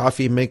to our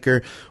coffee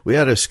maker. We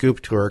add a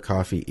scoop to our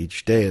coffee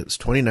each day. It's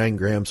 29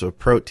 grams of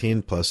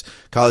protein, plus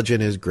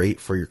collagen is great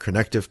for your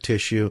connective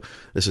tissue.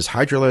 This is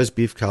hydrolyzed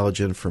beef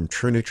collagen from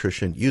True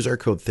Nutrition. Use our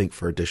code THINK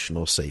for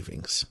additional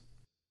savings.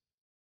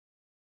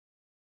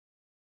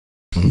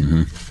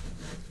 What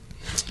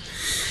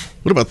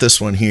about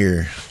this one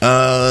here?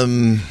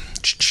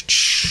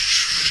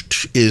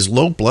 Is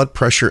low blood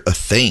pressure a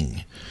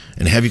thing?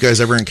 And have you guys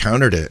ever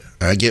encountered it?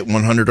 I get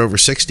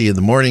 100/60 in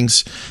the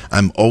mornings.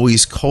 I'm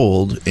always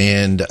cold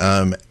and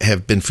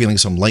have been feeling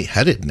some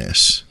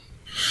lightheadedness.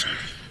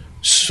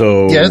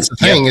 So yeah, it's a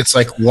thing. It's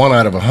like 1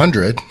 out of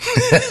 100.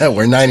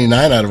 We're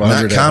 99 out of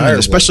 100. Not common,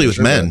 especially with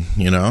men.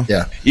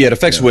 Yeah, it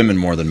affects women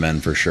more than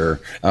men for sure.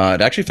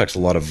 It actually affects a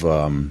lot of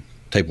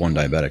type 1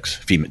 diabetics,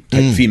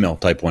 female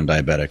type 1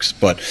 diabetics,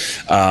 but.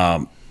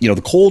 The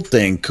cold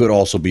thing could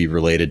also be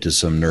related to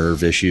some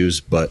nerve issues,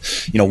 but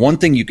one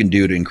thing you can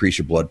do to increase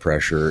your blood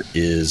pressure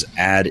is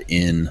add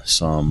in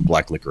some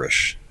black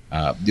licorice.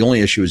 The only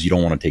issue is you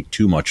don't want to take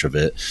too much of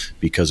it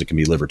because it can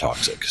be liver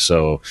toxic.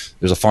 So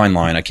there's a fine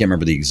line. I can't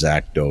remember the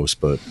exact dose,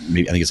 but I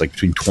think it's like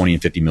between 20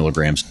 and 50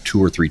 milligrams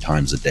 2 or 3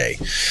 times a day.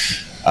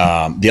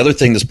 The other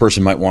thing this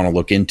person might want to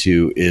look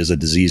into is a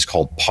disease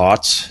called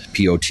POTS,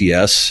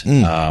 P-O-T-S,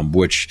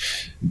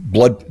 which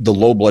the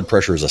low blood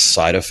pressure is a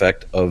side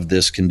effect of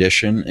this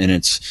condition. And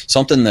it's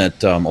something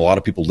that a lot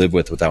of people live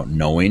with without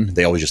knowing.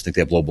 They always just think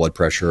they have low blood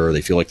pressure, or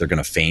they feel like they're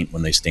going to faint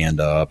when they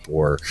stand up,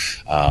 or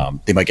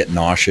they might get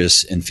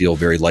nauseous and feel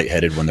very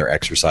lightheaded when they're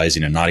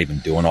exercising and not even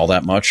doing all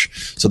that much.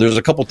 So there's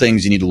a couple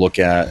things you need to look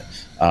at.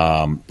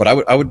 But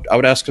I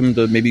would ask them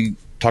to maybe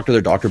talk to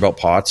their doctor about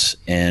POTS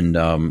and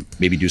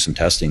maybe do some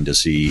testing to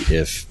see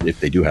if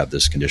they do have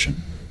this condition.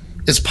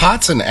 Is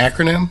POTS an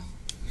acronym?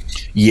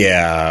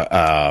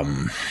 Yeah.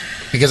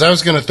 Because I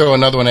was going to throw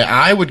another one.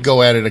 I would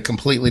go at it a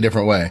completely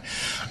different way.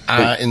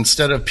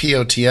 Instead of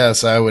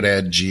POTS, I would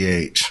add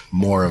GH,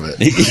 more of it.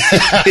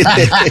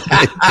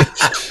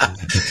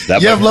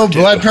 You have low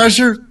blood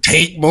pressure?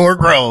 Take more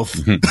growth.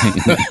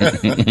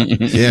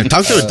 Yeah,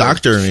 talk to a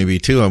doctor maybe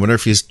too. I wonder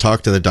if he's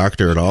talked to the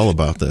doctor at all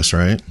about this,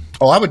 right?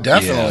 Oh, I would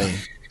definitely. Yeah.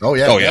 Oh,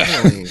 yeah.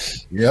 Definitely.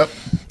 Yep.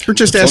 Or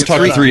just ask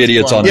three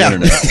idiots on the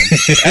internet.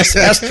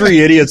 ask 3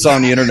 idiots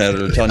on the internet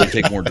that are telling you to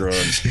take more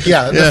drugs.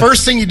 Yeah. The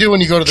first thing you do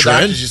when you go to the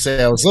doctor is you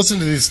say, I was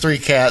listening to these 3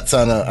 cats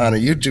on a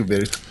YouTube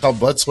video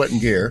called Blood, Sweat,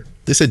 and Gear.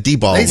 They said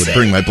D-ball would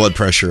bring my blood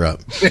pressure up.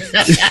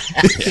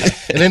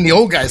 And then the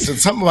old guy said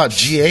something about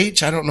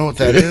GH. I don't know what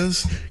that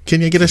is.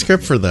 Can you get a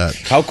script for that?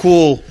 How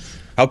cool.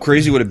 How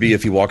crazy would it be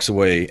if he walks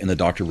away and the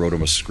doctor wrote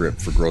him a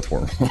script for growth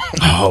hormone?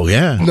 Oh,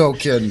 yeah. No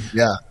kidding.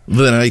 Yeah.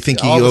 Then I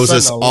think he owes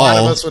us all. A lot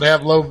of us would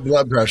have low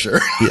blood pressure.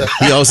 Yeah,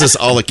 he owes us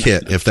all a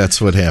kit if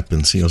that's what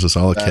happens. He owes us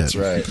all a kit. That's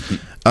right.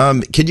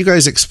 Can you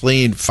guys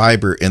explain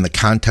fiber in the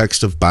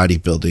context of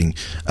bodybuilding?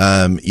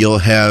 You'll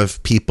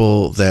have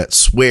people that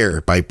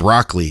swear by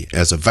broccoli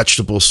as a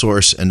vegetable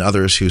source and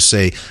others who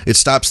say it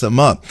stops them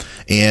up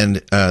and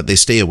they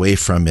stay away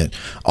from it.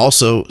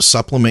 Also,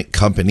 supplement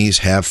companies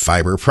have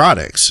fiber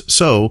products.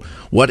 So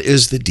what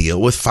is the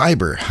deal with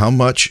fiber? How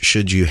much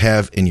should you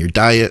have in your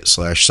diet /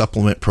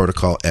 supplement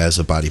protocol as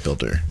a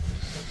bodybuilder?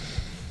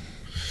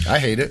 I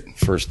hate it.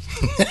 First,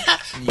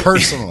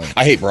 personally,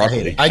 I hate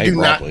broccoli. I do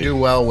not do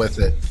well with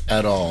it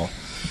at all,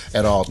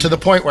 to the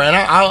point where, and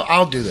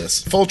I'll do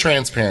this, full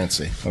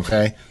transparency.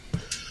 Okay,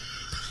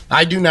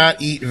 I do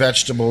not eat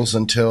vegetables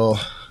until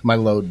my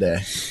load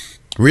day.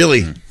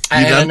 Really?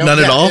 None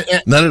at all?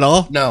 None at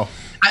all? No.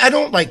 I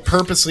don't like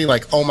purposely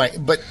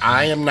but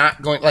I am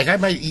not going, like I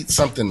might eat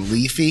something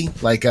leafy,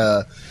 like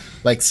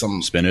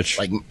some spinach,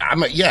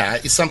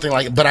 it's something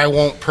like, but I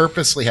won't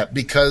purposely have,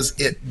 because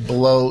it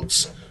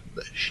bloats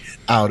the shit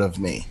out of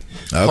me.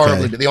 Okay.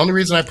 Horribly. The only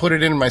reason I put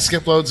it in my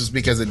skip loads is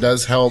because it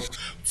does help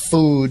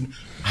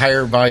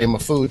higher volume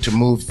of food to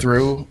move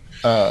through,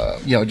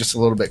 just a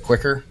little bit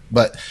quicker.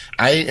 But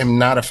I am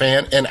not a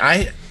fan, and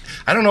I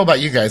don't know about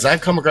you guys.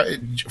 I've come across,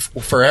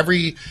 for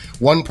every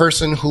one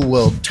person who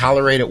will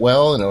tolerate it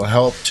well and it'll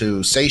help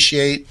to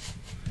satiate,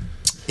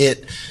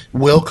 it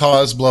will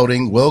cause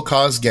bloating, will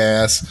cause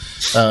gas.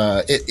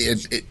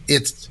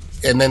 It's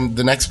and then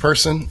the next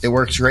person it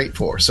works great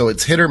for. So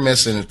it's hit or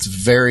miss, and it's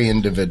very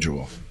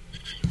individual.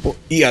 Well,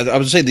 yeah, I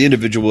would say the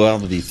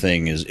individuality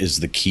thing is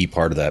the key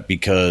part of that,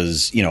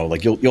 because,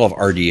 like you'll have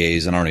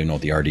RDAs, and I don't even know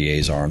what the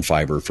RDAs are on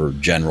fiber for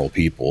general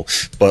people.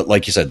 But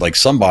like you said, like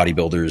some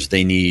bodybuilders,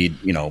 they need,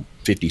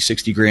 50,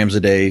 60 grams a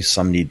day.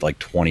 Some need like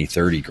 20,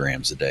 30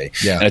 grams a day.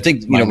 Yeah. And I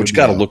think, what you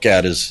got to look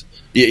at is,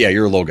 yeah,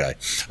 you're a low guy.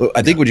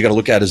 I think what you got to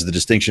look at is the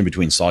distinction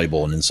between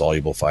soluble and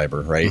insoluble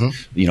fiber, right?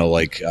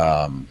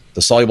 Mm-hmm.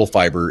 The soluble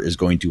fiber is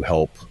going to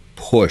help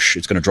push.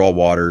 It's going to draw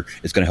water.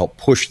 It's going to help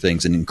push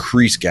things and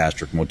increase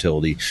gastric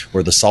motility,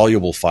 where the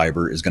soluble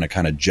fiber is going to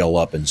kind of gel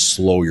up and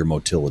slow your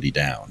motility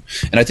down.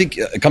 And I think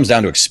it comes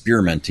down to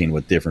experimenting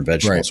with different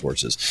vegetable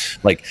sources.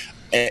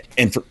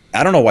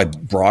 I don't know why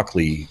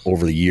broccoli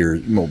over the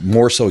years,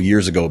 more so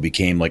years ago,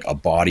 became like a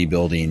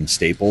bodybuilding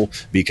staple,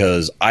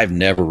 because I've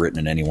never written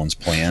in anyone's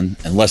plan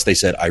unless they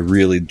said I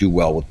really do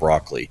well with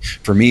broccoli.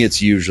 For me,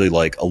 it's usually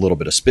like a little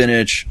bit of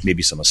spinach,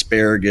 maybe some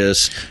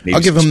asparagus. Maybe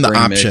I'll give them the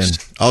option.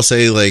 Mix. I'll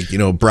say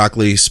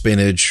broccoli,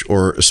 spinach,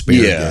 or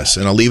asparagus,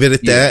 and I'll leave it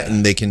at that,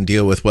 and they can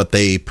deal with what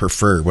they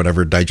prefer,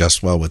 whatever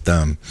digests well with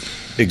them.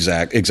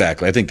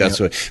 Exactly. I think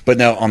that's what. But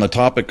now on the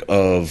topic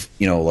of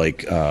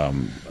like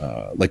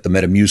the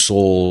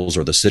Metamucils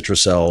or the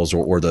Citracels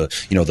or the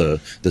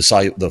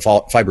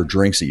fiber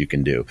drinks that you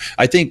can do.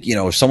 I think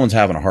if someone's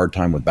having a hard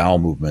time with bowel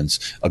movements,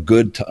 a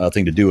good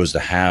thing to do is to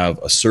have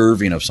a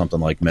serving of something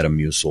like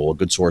Metamucil, a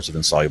good source of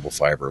insoluble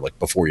fiber, like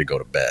before you go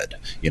to bed.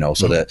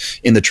 So that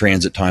in the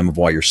transit time of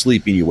while you're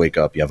sleeping, you wake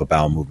up, you have a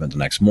bowel movement the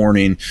next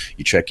morning,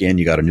 you check in,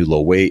 you got a new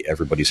low weight,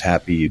 everybody's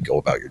happy, you go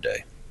about your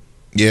day.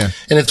 Yeah.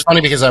 And it's funny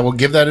because I will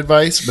give that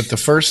advice, but the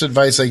first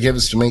advice I give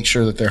is to make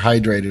sure that they're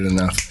hydrated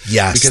enough.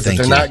 Yes. Because if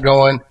they're not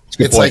going,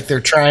 it's like they're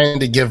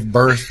trying to give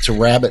birth to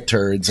rabbit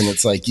turds, and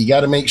it's like you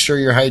got to make sure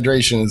your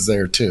hydration is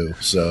there too.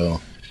 So,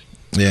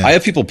 yeah. I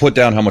have people put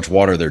down how much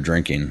water they're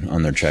drinking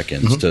on their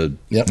check-ins to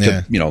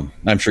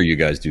I'm sure you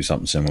guys do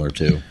something similar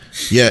too.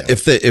 Yeah,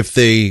 if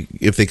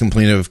they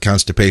complain of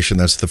constipation,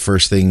 that's the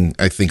first thing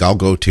I think I'll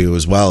go to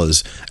as well,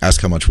 is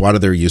ask how much water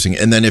they're using.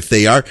 And then if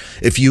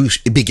you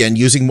begin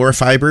using more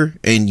fiber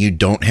and you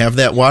don't have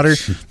that water,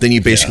 then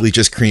you basically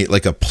just create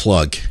like a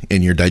plug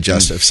in your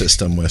digestive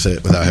system with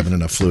it without having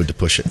enough fluid to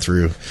push it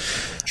through.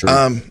 True.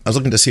 I was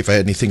looking to see if I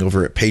had anything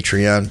over at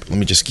Patreon. Let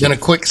me just Then a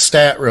quick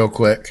stat real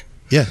quick.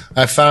 Yeah.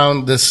 I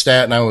found this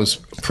stat and I was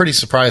pretty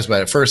surprised by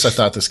it. At first, I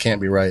thought this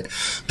can't be right.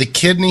 The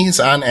kidneys,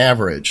 on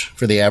average,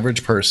 for the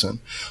average person,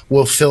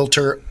 will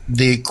filter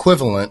the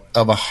equivalent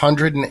of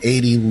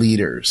 180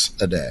 liters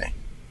a day.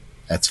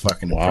 That's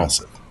fucking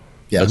impressive.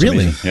 Yeah, that's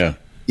really? Amazing. Yeah.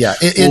 Yeah,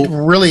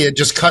 it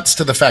just cuts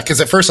to the fact,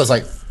 because at first I was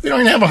like, we don't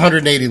even have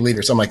 180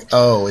 liters. I'm like,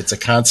 oh, it's a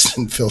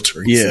constant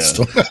filtering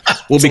system.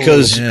 Well,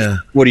 because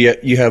what do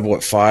you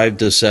have 5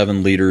 to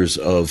 7 liters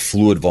of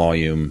fluid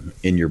volume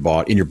in your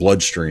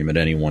bloodstream at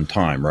any one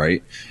time,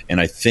 right?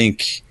 And I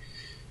think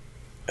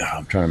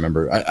I'm trying to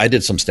remember. I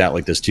did some stat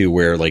like this too,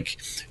 where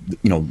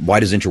why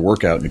does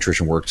intra-workout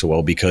nutrition work so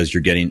well? Because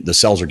the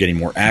cells are getting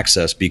more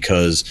access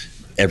because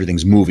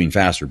everything's moving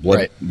faster.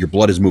 Your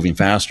blood is moving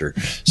faster.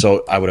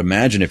 So I would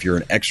imagine if you're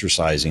an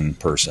exercising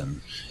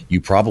person,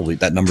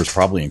 that number's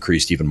probably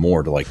increased even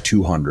more to like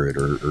 200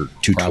 or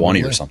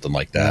 220 or something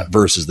like that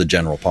versus the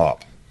general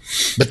pop.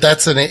 But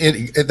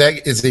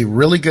that is a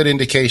really good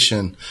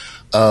indication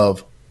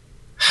of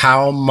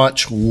how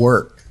much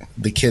work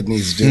the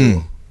kidneys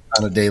do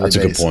on a daily basis.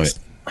 That's a good point.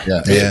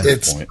 Yeah,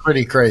 it's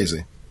pretty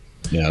crazy.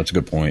 Yeah, that's a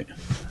good point.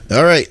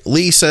 All right.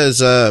 Lee says,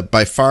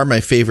 by far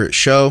my favorite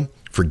show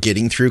for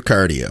getting through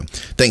cardio.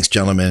 Thanks,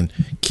 gentlemen.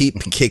 keep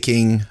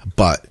kicking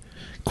butt.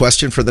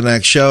 Question for the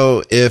next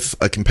show: if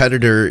a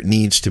competitor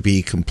needs to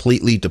be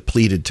completely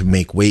depleted to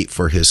make weight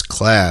for his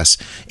class,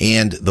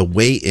 and the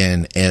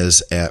weigh-in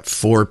is at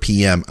 4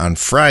 p.m. on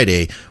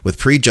Friday, with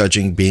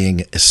prejudging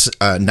being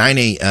 9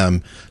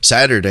 a.m.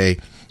 Saturday,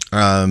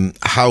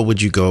 how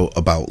would you go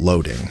about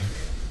loading?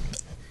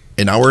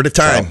 An hour at a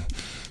time.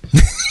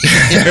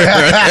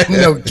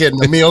 No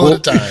kidding. A meal at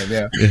a time.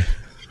 Yeah.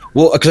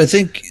 Well, because I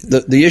think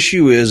the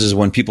issue is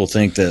when people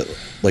think that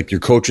like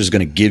your coach is going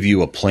to give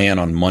you a plan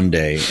on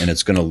Monday and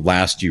it's going to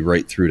last you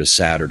right through to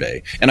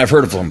Saturday. And I've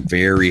heard of some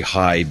very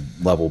high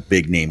level,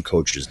 big name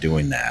coaches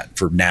doing that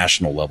for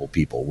national level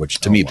people, which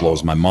to me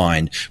blows my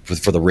mind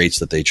for the rates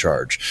that they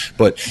charge.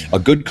 But a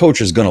good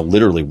coach is going to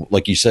literally,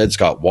 like you said,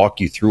 Scott,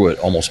 walk you through it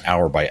almost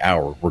hour by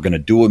hour. We're going to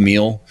do a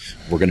meal.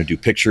 We're going to do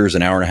pictures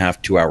an hour and a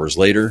half, 2 hours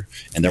later,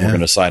 and then we're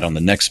going to decide on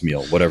the next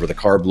meal, whatever the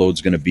carb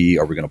load's going to be.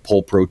 Are we going to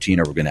pull protein?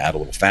 Are we going to add a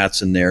little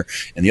fats in there?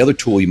 And the other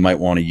tool you might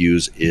want to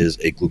use is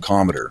a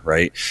glucometer,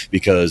 right?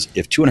 Because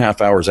if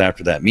 2.5 hours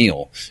after that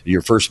meal,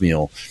 your first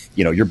meal,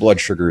 your blood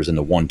sugar is in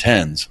the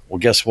 110s, well,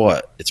 guess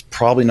what? It's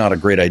probably not a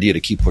great idea to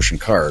keep pushing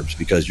carbs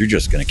because you're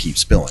just going to keep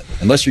spilling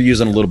unless you're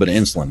using a little bit of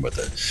insulin with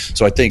it.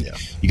 So I think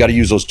you got to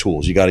use those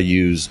tools. You got to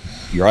use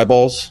your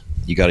eyeballs.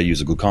 You got to use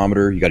a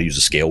glucometer. You got to use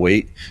a scale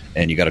weight,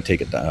 and you got to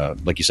take it,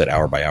 like you said,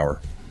 hour by hour.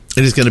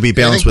 It is going to be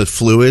balanced with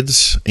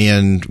fluids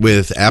and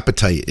with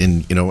appetite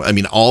and,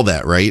 all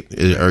that, right?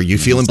 Are you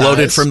feeling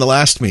bloated from the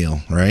last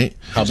meal, right?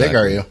 How big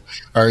are you?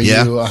 Are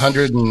you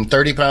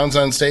 130 pounds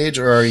on stage,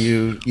 or are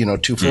you,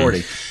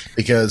 240?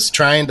 Because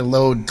trying to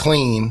load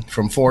clean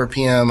from 4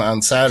 p.m.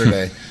 on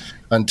Saturday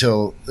on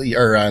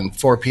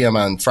 4 p.m.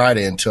 on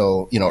Friday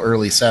until,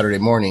 early Saturday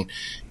morning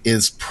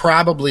is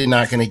probably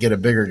not going to get a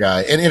bigger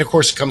guy. And of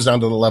course, it comes down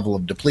to the level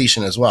of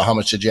depletion as well. How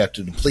much did you have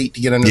to deplete to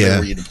get under there?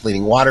 Were you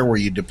depleting water? Were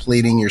you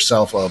depleting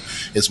yourself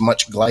of as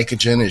much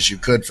glycogen as you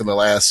could for the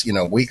last,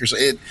 week or so?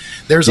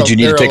 Did you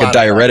need to take a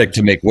diuretic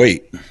to make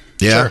weight?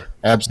 Yeah, sure,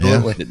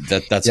 absolutely. Yeah.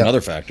 That's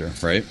another factor,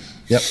 right?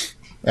 Yep.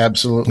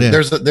 Absolutely.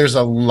 Yeah. There's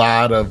a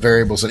lot of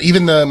variables, and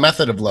even the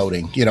method of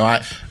loading.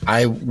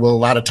 I will a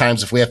lot of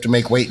times, if we have to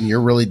make weight and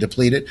you're really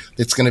depleted,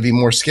 it's going to be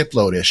more skip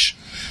load-ish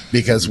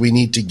because we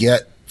need to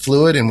get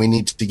fluid and we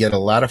need to get a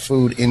lot of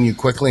food in you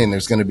quickly, and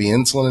there's going to be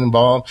insulin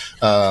involved.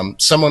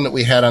 Someone that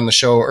we had on the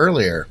show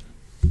earlier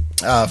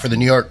for the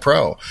New York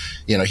Pro,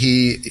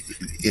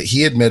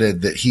 he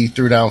admitted that he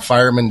threw down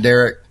Fireman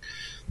Derek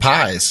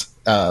pies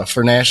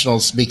for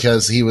nationals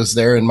because he was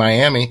there in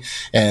Miami,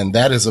 and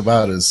that's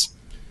about as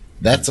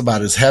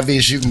heavy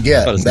as you can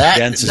get. About as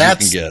dense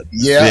as you can get.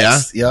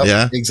 Yes. Yeah.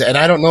 Yep, exactly.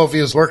 And I don't know if he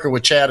was working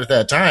with Chad at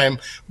that time,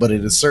 but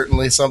it is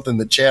certainly something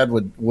that Chad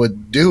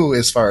would do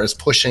as far as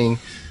pushing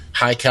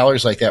high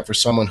calories like that for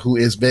someone who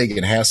is big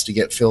and has to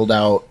get filled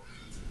out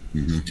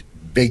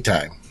big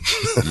time.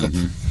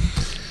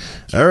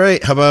 All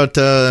right. How about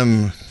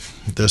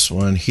this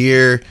one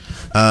here?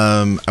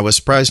 I was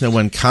surprised no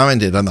one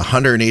commented on the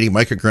 180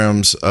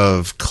 micrograms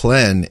of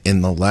Clen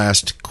in the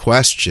last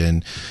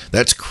question.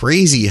 That's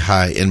crazy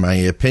high in my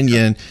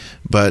opinion,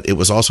 but it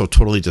was also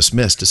totally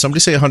dismissed. Did somebody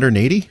say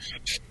 180?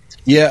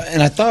 Yeah,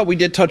 and I thought we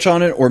did touch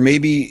on it, or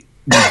maybe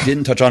we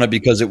didn't touch on it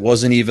because it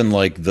wasn't even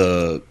like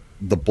the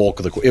bulk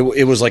of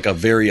it was like a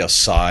very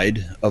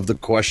aside of the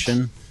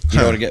question. You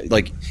know what I get?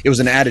 Like it was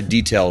an added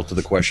detail to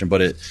the question,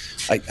 but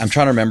I'm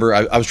trying to remember.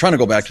 I was trying to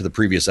go back to the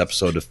previous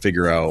episode to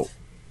figure out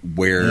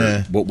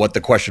what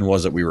the question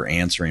was that we were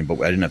answering,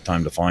 but I didn't have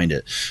time to find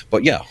it.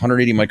 But yeah,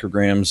 180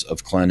 micrograms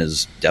of Clen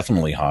is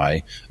definitely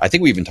high. I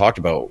think we even talked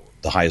about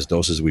the highest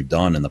doses we've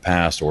done in the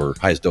past, or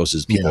highest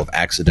doses people have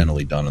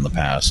accidentally done in the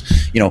past.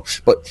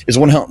 But is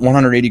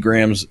 180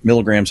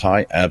 milligrams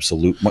high?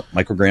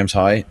 Micrograms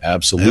high?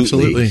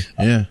 Absolutely.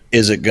 Yeah.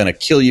 Is it going to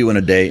kill you in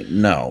a day?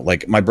 No.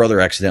 Like my brother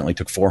accidentally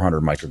took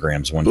 400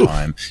 micrograms one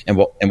time, and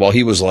while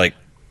he was like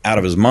out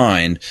of his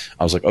mind,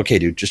 I was like, okay,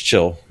 dude, just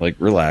chill, like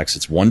relax.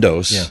 It's one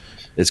dose. Yeah.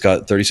 It's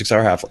got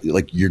 36-hour half.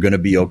 Like you're going to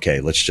be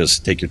okay. Let's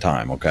just take your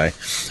time. Okay.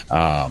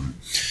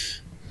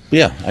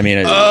 Yeah, I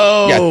mean.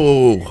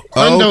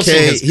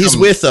 Okay. He's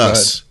with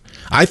us.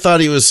 I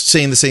thought he was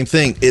saying the same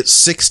thing. It's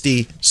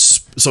 60,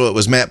 so it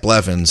was Matt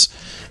Blevins,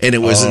 and it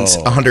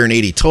wasn't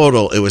 180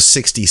 total. It was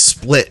 60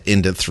 split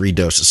into 3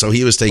 doses. So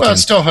he was taking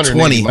it's still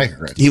 180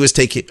 micrograms. He was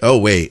taking. Oh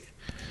wait.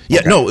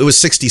 Yeah, no, it was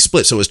 60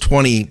 split, so it was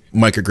 20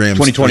 micrograms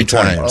 20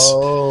 times.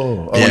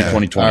 Oh, yeah.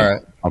 20. All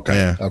right. Okay.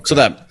 Yeah. Okay.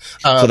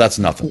 So that's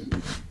nothing.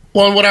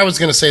 Well, and what I was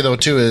going to say, though,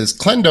 too, is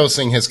Clen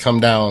dosing has come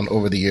down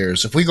over the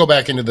years. If we go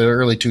back into the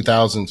early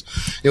 2000s,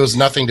 it was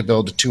nothing to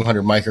build to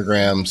 200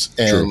 micrograms,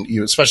 and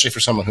especially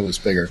for someone who was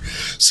bigger.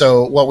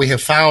 So what we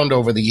have found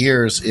over the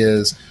years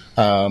is,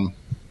 and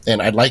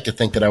I'd like to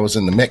think that I was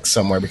in the mix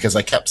somewhere because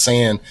I kept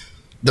saying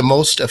the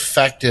most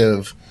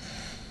effective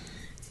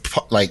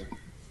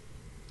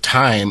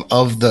time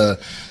of the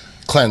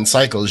Clen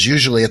cycle is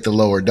usually at the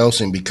lower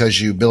dosing because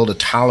you build a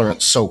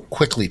tolerance so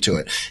quickly to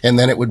it. And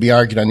then it would be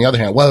argued on the other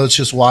hand, well, it's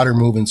just water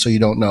moving, so you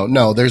don't know.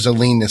 No, there's a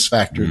leanness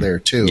factor there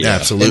too. Yeah,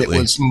 absolutely.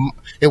 And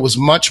it was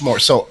much more.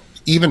 So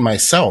even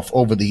myself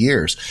over the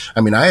years.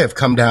 I mean, I have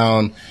come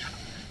down.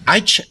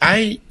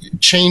 I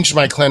changed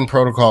my cleanse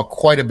protocol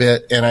quite a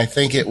bit, and I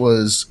think I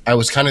was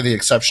kind of the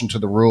exception to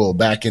the rule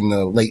back in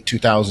the late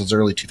 2000s,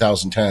 early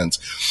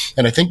 2010s.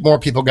 And I think more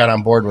people got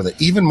on board with it.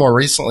 Even more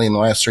recently, in the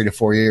last 3 to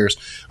 4 years,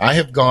 I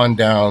have gone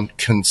down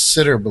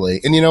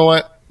considerably. And you know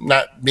what?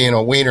 Not being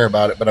a wiener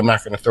about it, but I'm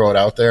not going to throw it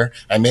out there.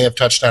 I may have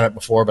touched on it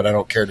before, but I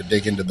don't care to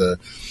dig into the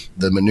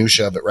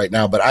minutia of it right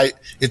now. But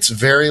it's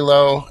very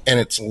low, and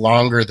it's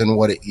longer than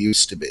what it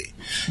used to be.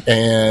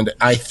 And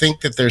I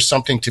think that there's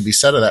something to be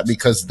said of that,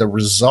 because the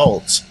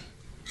results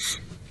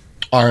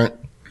aren't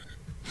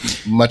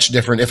much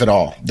different, if at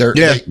all. They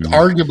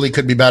arguably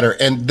could be better.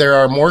 And there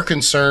are more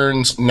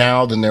concerns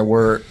now than there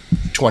were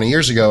 20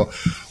 years ago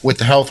with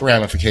the health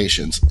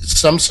ramifications.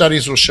 Some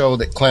studies will show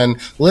that Clen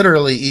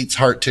literally eats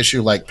heart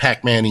tissue like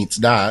Pac-Man eats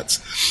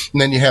dots.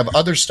 And then you have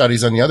other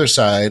studies on the other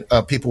side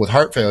of people with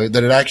heart failure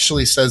that it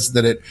actually says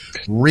that it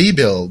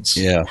rebuilds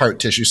heart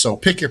tissue. So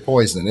pick your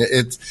poison.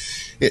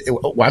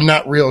 I'm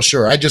not real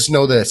sure. I just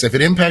know this. If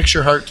it impacts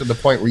your heart to the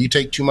point where you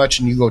take too much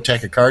and you go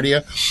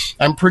tachycardia,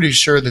 I'm pretty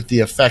sure that the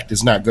effect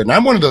is not good. And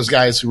I'm one of those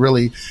guys who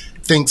really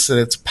thinks that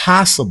it's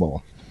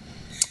possible,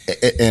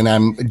 and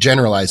I'm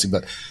generalizing,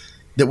 but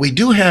that we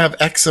do have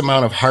X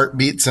amount of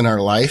heartbeats in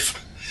our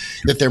life,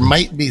 that there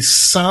might be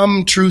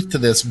some truth to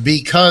this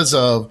because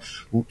of,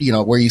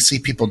 where you see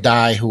people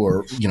die who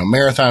are,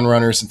 marathon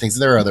runners and things.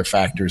 There are other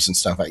factors and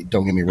stuff.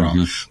 Don't get me wrong.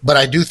 Mm-hmm. But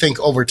I do think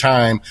over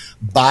time,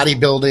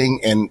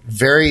 bodybuilding and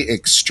very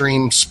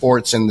extreme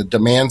sports and the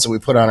demands that we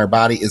put on our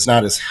body is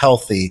not as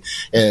healthy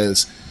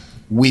as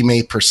we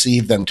may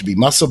perceive them to be.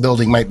 Muscle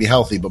building might be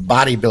healthy, but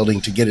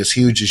bodybuilding to get as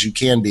huge as you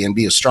can be and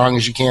be as strong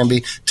as you can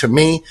be, to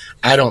me,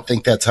 I don't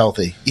think that's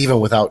healthy, even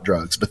without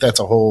drugs. But that's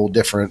a whole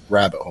different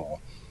rabbit hole.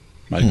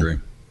 I agree.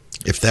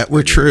 If that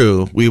were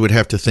true, we would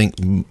have to think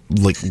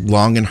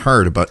long and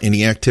hard about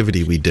any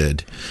activity we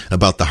did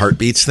about the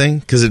heartbeats thing,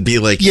 because it'd be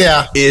like,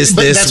 is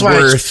this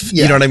worth?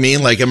 You know what I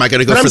mean? Like, am I going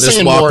to go for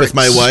this walk with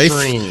my wife?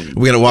 We're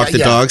going to walk the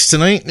dogs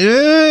tonight.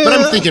 But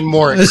I'm thinking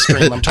more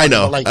extreme. I'm talking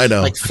about I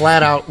know, like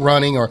flat out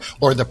running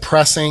or the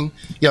pressing.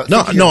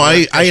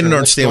 I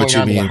understand what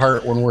you mean. The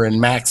heart when we're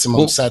in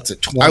maximum sets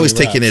at 20. I was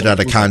taking it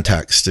out of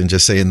context and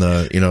just saying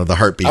the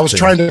heartbeat. I was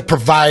trying to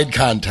provide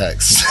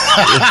context.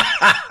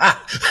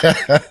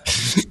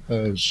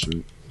 Oh,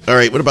 shoot. All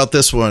right, what about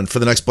this one for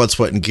the next Blood,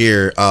 Sweat, and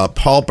Gear?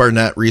 Paul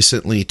Barnett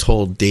recently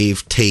told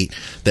Dave Tate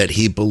that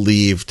he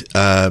believed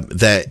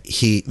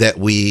that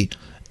we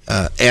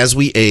as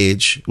we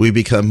age, we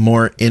become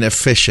more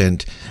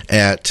inefficient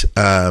at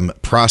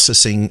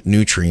processing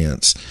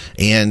nutrients,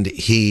 and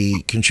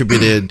he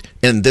contributed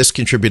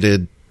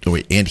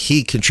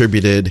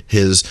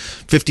his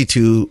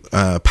 52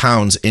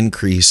 pounds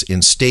increase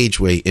in stage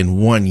weight in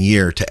 1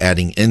 year to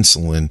adding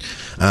insulin.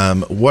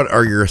 What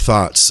are your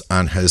thoughts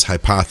on his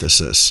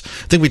hypothesis?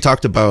 I think we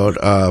talked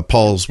about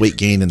Paul's weight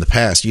gain in the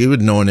past. You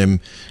had known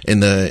him in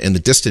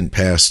the distant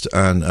past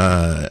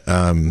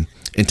on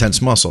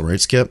Intense Muscle,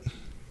 right, Skip?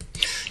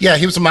 Yeah,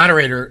 he was a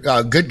moderator,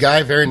 good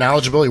guy, very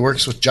knowledgeable. He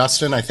works with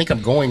Justin. I think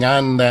I'm going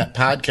on that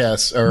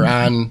podcast or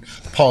on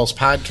Paul's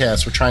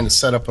podcast. We're trying to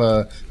set up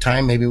a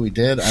time. Maybe we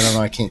did. I don't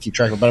know. I can't keep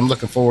track of it, but I'm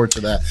looking forward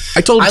to that.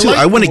 I told him, too.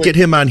 I want to get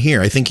him on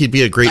here. I think he'd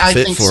be a great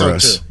fit for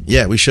us. Too.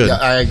 Yeah, we should. Yeah,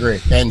 I agree.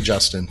 And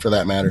Justin, for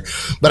that matter.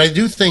 But I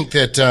do think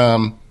that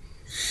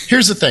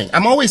here's the thing.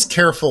 I'm always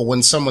careful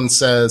when someone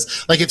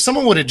says, like, if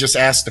someone would have just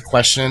asked the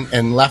question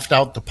and left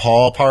out the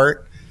Paul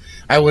part,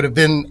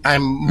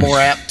 I'm more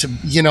apt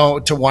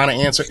to want to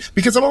answer,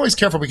 because I'm always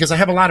careful, because I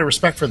have a lot of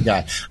respect for the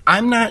guy.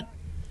 I'm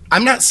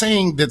not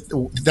saying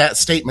that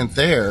statement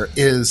there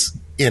is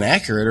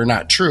inaccurate or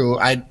not true.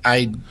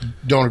 I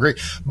don't agree.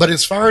 But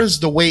as far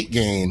as the weight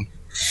gain,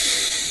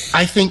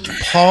 I think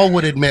Paul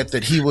would admit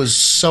that he was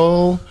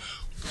so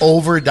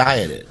over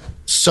dieted.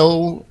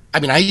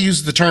 I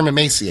use the term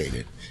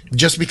emaciated,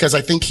 just because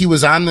I think he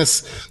was on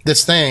this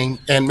thing,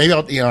 and maybe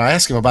I'll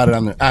ask him about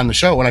it on the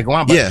show when I go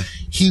on. But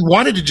he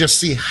wanted to just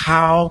see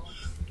how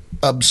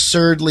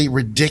absurdly,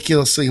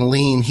 ridiculously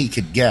lean he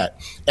could get,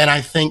 and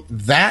I think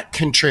that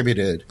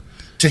contributed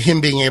to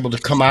him being able to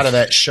come out of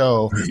that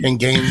show and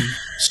gain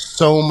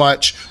so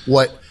much.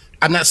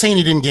 I'm not saying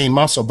he didn't gain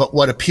muscle, but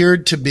what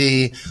appeared to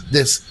be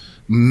this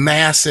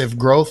massive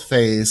growth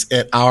phase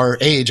at our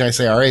age. I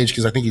say our age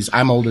because I think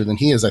I'm older than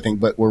he is, I think,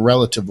 but we're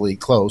relatively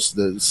close,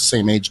 the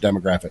same age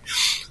demographic.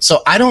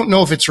 So I don't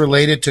know if it's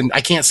related to,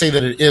 I can't say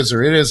that it is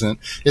or it isn't,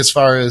 as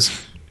far as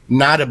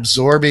not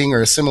absorbing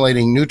or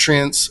assimilating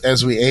nutrients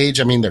as we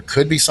age. I mean, there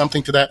could be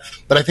something to that,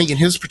 but I think in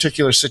his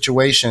particular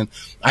situation,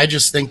 I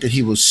just think that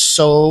he was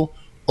so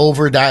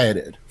over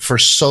dieted for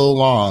so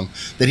long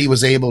that he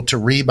was able to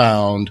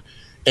rebound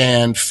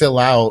and fill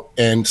out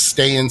and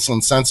stay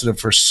insulin sensitive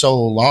for so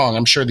long.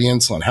 I'm sure the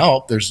insulin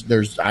helped.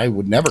 I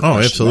would never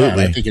question absolutely.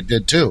 that. I think it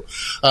did too.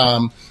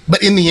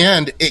 But in the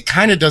end, it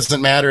kind of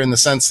doesn't matter, in the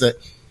sense that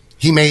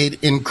he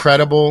made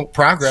incredible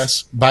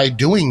progress by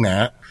doing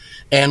that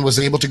and was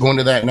able to go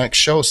into that next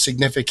show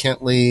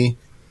significantly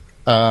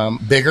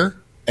bigger,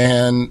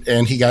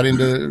 and he got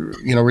into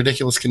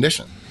ridiculous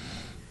condition.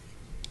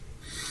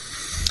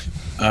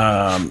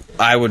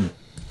 I would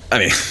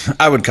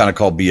kind of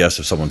call BS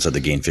if someone said they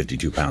gained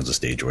 52 pounds of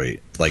stage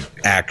weight, like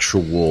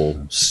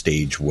actual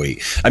stage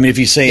weight. I mean, if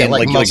he's saying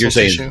like you're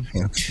saying,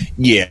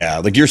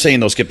 like you're saying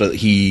though, Skip, that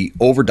he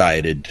over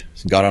dieted,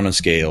 got on a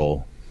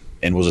scale,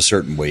 and was a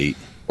certain weight,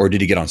 or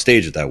did he get on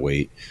stage at that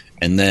weight,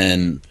 and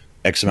then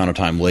X amount of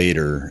time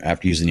later,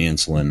 after using the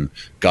insulin,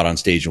 got on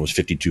stage and was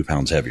 52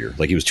 pounds heavier?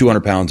 Like he was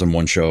 200 pounds on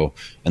one show,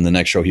 and the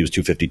next show he was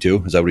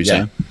 252. Is that what he's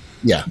saying?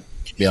 Yeah.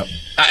 Yep.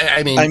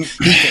 I mean,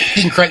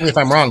 he can correct me if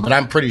I'm wrong, but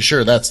I'm pretty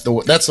sure that's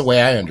the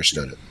way I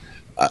understood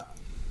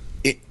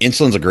it.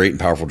 Insulin's a great and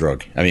powerful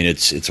drug. I mean,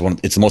 it's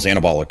the most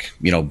anabolic,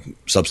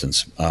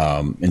 substance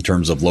in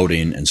terms of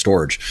loading and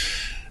storage.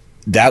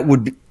 That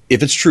would,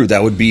 if it's true,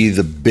 that would be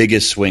the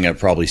biggest swing I've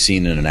probably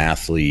seen in an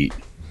athlete.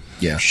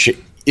 Yeah.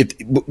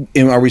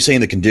 Are we saying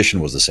the condition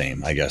was the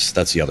same? I guess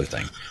that's the other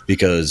thing,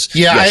 because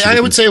I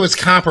would say it was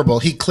comparable.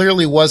 He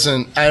clearly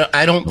wasn't.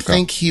 I don't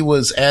think he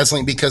was as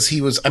lean, because he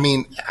was. I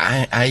mean,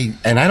 I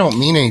don't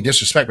mean any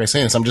disrespect by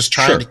saying this. I'm just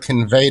trying to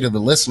convey to the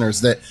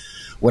listeners that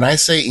when I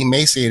say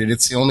emaciated,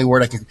 it's the only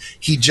word I can.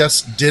 He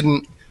just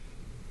didn't.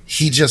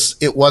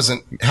 It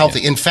wasn't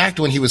healthy. Yeah. In fact,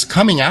 when he was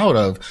coming out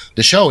of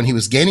the show and he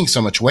was gaining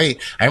so much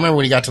weight, I remember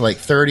when he got to like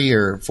 30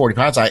 or 40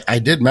 pounds, I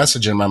did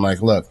message him. I'm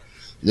like, look,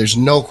 there's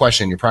no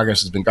question your progress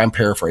has been, I'm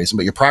paraphrasing,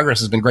 but your progress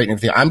has been great and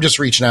everything. I'm just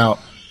reaching out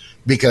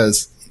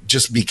because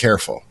just be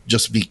careful.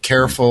 Just be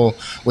careful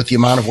with the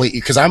amount of weight,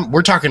 because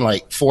we're talking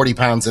like 40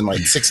 pounds in like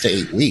 6 to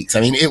 8 weeks.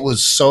 I mean, it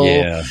was so,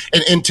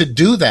 and to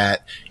do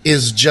that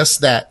is just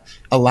that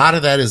a lot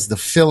of that is the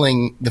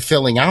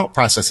filling out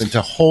process, and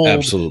to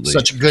hold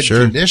such good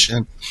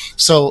condition.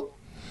 So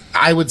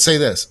I would say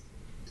this,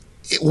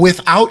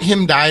 without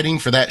him dieting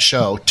for that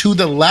show to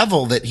the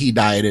level that he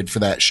dieted for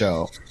that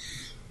show,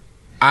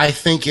 I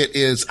think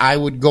I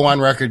would go on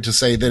record to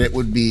say that it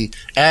would be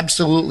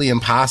absolutely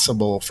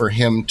impossible for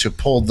him to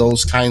pull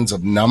those kinds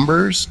of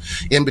numbers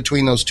in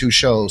between those two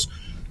shows,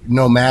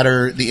 no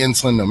matter the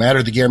insulin, no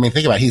matter the gear. I mean,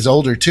 think about it. He's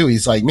older too.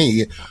 He's like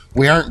me.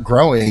 We aren't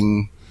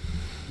growing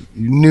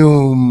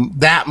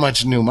that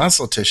much new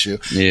muscle tissue.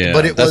 Yeah,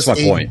 but it was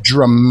a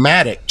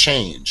dramatic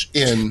change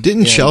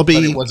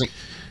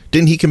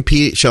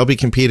Shelby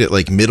compete at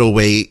like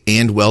middleweight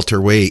and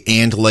welterweight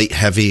and light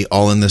heavy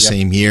all in the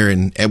same year,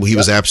 and he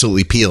was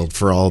absolutely peeled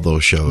for all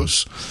those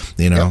shows,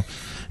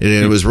 And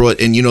it was real,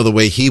 and the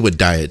way he would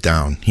diet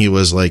down, he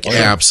was like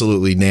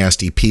absolutely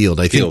nasty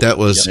peeled. I think that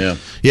was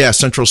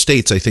Central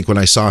States. I think when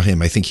I saw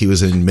him, I think he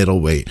was in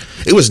middleweight.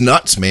 It was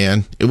nuts,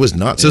 man. It was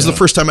nuts. It was the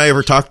first time I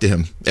ever talked to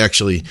him,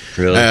 actually.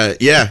 Really?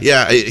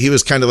 He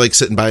was kind of like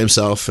sitting by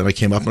himself, and I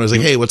came up and I was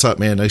like, "Hey, what's up,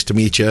 man? Nice to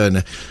meet you." And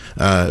he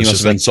must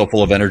have been so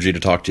full of energy to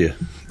talk to you.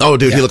 Oh,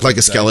 dude, he looked like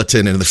a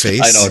skeleton in the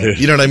face. I know, dude.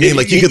 You know what I mean?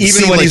 Like you could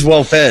even when he's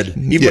well fed.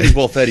 When he's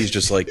well fed, he's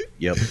just like,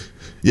 yep.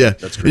 Yeah,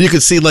 and you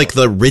could see like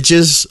the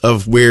ridges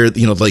of where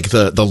like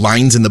the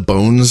lines in the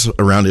bones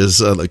around his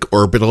like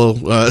orbital.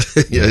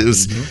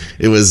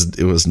 It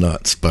was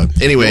nuts.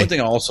 But anyway, one thing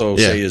I'll also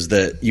say is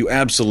that you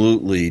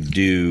absolutely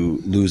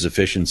do lose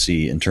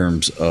efficiency in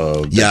terms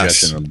of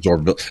digestion and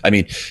absorbability. I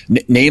mean,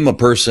 name a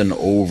person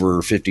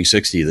over 50,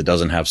 60 that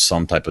doesn't have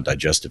some type of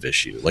digestive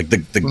issue. Like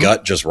the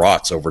gut just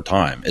rots over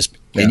time.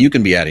 And you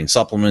can be adding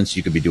supplements,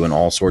 you could be doing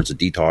all sorts of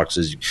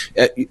detoxes,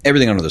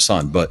 everything under the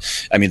sun. But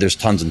I mean, there's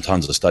tons and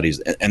tons of studies,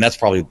 and that's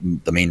probably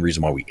the main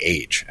reason why we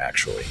age.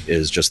 Actually,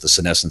 is just the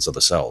senescence of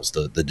the cells,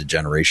 the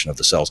degeneration of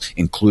the cells,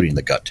 including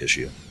the gut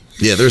tissue.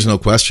 Yeah, there's no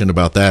question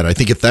about that. I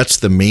think if that's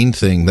the main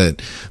thing,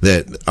 that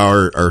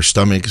our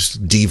stomachs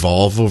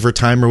devolve over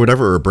time or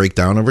whatever, or break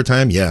down over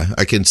time,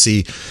 I can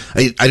see.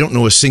 I don't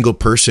know a single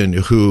person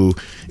who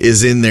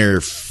is in their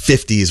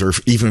 50s or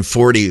even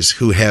 40s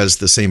who has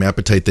the same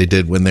appetite they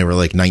did when they were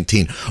like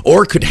 19,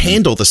 or could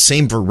handle the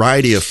same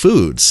variety of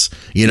foods.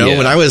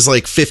 When I was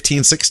like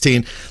 15,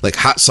 16, like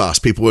hot sauce,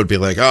 people would be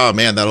like, "Oh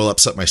man, that'll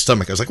upset my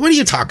stomach." I was like, "What are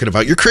you talking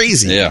about? You're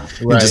crazy." Yeah,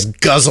 right. Just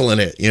guzzling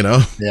it,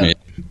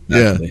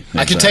 Yeah.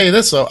 I can tell you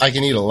this, though. I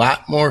can eat a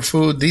lot more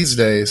food these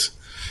days.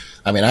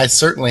 I mean, I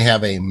certainly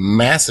have a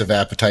massive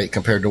appetite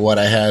compared to what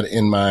I had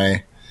in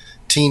my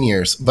teen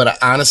years. But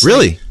honestly,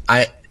 really?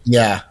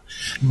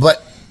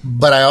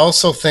 But I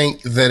also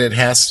think that it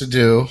has to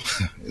do,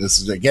 this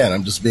is, again,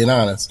 I'm just being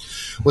honest,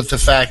 with the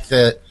fact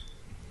that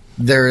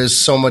there is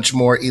so much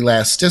more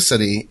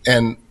elasticity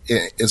and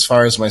as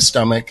far as my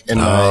stomach and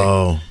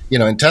my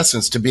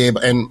intestines to be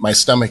able, and my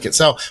stomach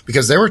itself,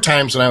 because there were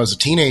times when I was a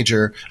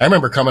teenager, I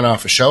remember coming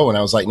off a show when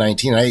I was like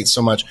 19, I ate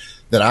so much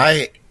that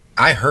I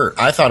hurt.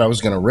 I thought I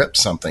was going to rip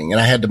something, and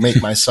I had to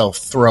make myself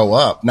throw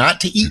up, not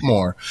to eat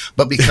more,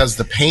 but because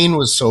the pain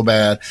was so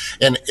bad.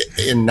 And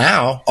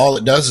now all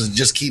it does is it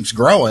just keeps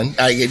growing.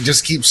 It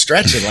just keeps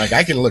stretching. Like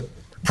I can look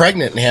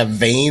pregnant and have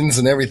veins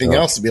and everything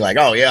else to be like,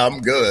 oh yeah,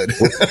 I'm good.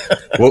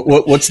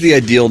 What's the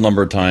ideal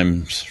number of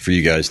times for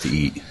you guys to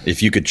eat?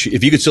 If you could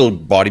still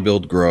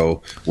bodybuild,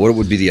 grow, what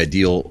would be the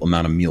ideal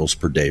amount of meals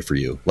per day for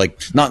you?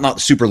 Like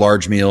not super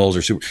large meals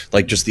or super,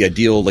 like just the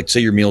ideal, like say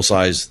your meal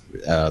size,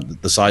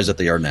 the size that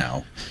they are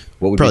now.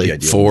 What would probably be the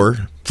ideal?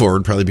 Four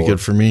would probably be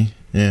good for me.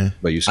 Yeah.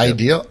 But you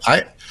ideal.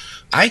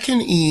 I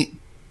can eat.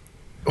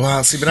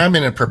 Well, see, but I'm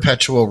in a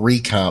perpetual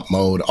recomp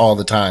mode all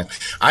the time.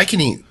 I can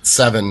eat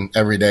 7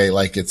 every day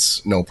like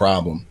it's no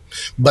problem.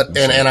 But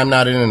and I'm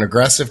not in an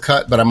aggressive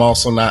cut, but I'm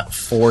also not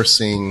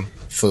forcing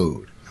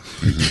food.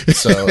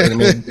 So I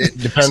mean, it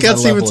depends Scott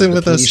on level Stevenson of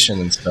with us.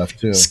 depletion and stuff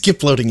too.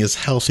 Skip loading is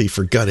healthy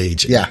for gut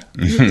aging. Yeah,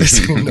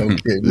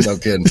 no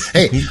kidding.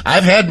 Hey, I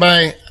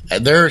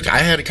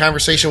had a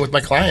conversation with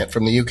my client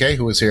from the UK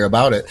who was here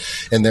about it,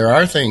 and there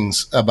are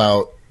things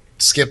about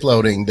skip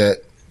loading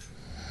that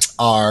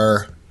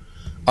are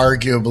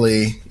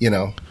arguably,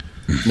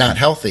 not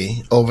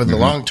healthy over the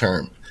long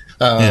term.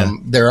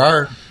 There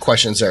are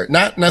questions there,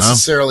 not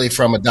necessarily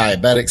from a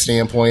diabetic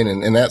standpoint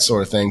and that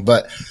sort of thing,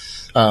 but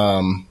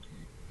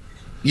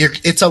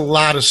it's a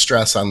lot of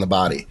stress on the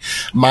body.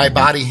 My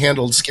body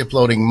handled skip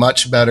loading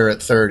much better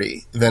at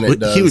 30 than it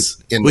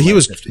does in the he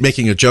was 50s.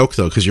 making a joke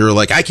though, because you were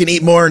like, I can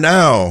eat more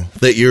now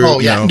that you're.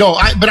 Oh yeah, no.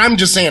 But I'm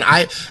just saying.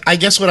 I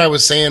guess what I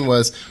was saying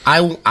was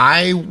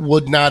I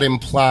would not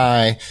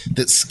imply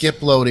that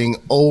skip loading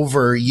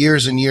over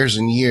years and years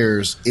and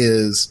years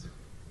is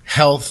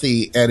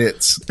healthy at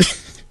its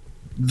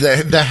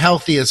the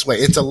healthiest way.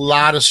 It's a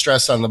lot of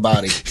stress on the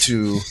body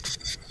to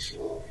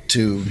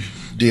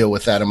deal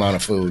with that amount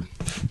of food.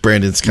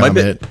 Brandon's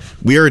comment.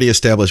 We already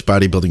established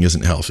bodybuilding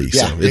isn't healthy,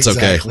 so it's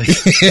exactly.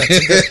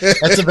 okay.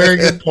 That's a very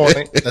good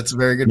point. That's a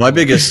very good. My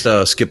biggest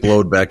skip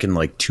load back in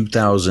like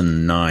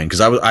 2009,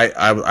 because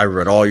I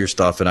read all your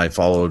stuff and I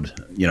followed,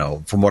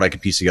 from what I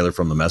could piece together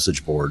from the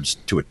message boards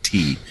to a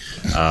T,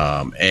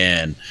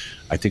 and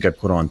I think I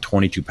put on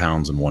 22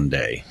 pounds in one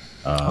day.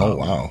 Oh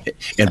wow!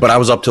 But I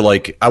was up to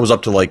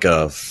like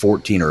a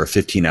 14 or a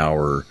 15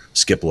 hour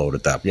skip load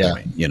at that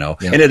point,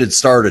 and it had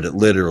started at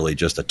literally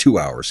just a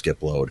 2-hour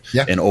skip load,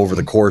 and over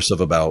the course of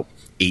about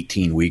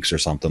 18 weeks or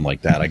something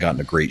like that, I got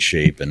into great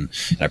shape, and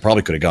I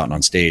probably could have gotten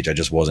on stage. I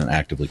just wasn't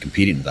actively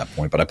competing at that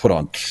point. But I put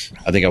on,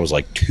 I think I was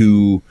like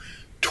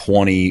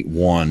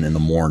 221 in the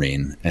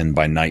morning, and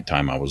by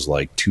nighttime I was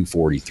like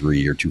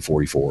 243 or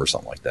 244 or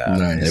something like that.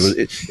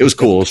 Nice. It was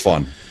cool. It was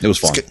fun.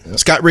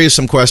 Scott raised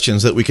some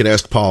questions that we could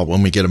ask Paul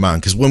when we get him on,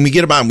 because when we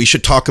get him on, we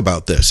should talk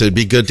about this. It'd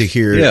be good to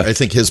hear, I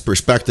think, his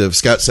perspective.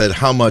 Scott said,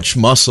 how much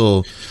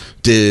muscle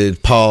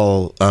did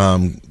Paul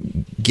go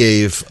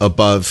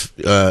above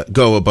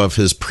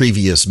his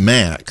previous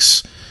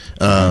max?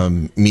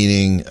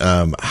 Meaning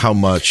how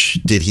much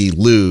did he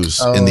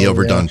lose in the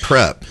overdone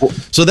prep?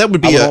 So that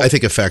would be, I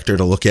think, a factor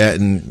to look at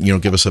and,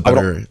 give us a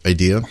better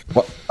idea.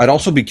 I'd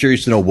also be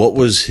curious to know what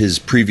was his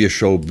previous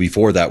show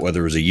before that,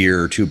 whether it was a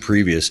year or two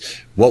previous.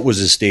 What was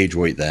his stage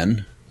weight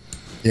then?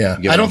 Yeah,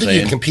 I don't think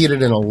he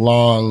competed in a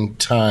long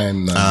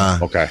time.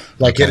 Okay.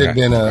 It had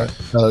been a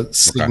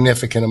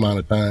significant amount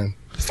of time.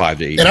 5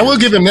 to 8 And I will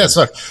give him this.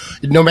 Look,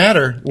 no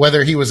matter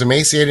whether he was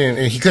emaciated,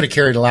 and he could have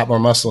carried a lot more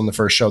muscle in the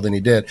first show than he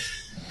did.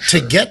 To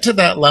get to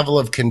that level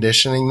of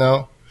conditioning,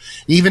 though,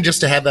 even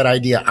just to have that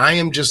idea, I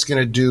am just going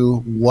to do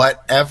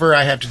whatever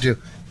I have to do.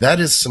 That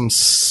is some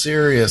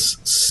serious,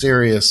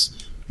 serious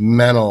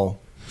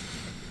mental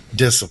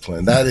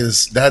discipline. That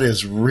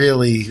is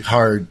really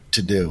hard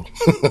to do.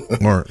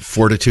 More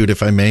fortitude,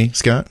 if I may,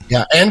 Scott.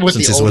 Yeah, and with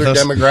the older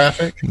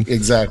demographic,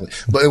 exactly.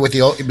 But with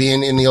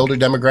being in the older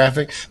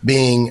demographic,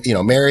 being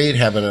married,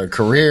 having a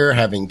career,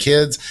 having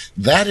kids,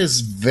 that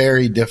is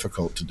very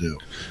difficult to do.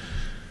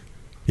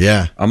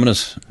 Yeah, I'm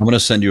gonna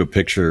send you a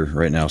picture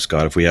right now,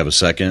 Scott, if we have a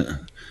second.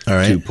 All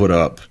right. To put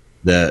up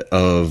that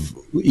of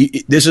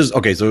this is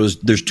okay. So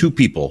there's two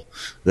people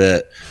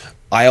that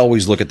I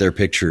always look at their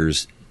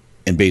pictures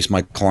and base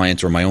my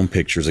clients or my own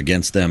pictures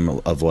against them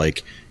of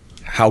like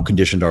how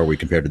conditioned are we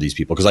compared to these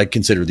people? Because I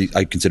consider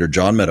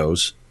John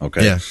Meadows,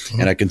 okay,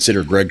 and I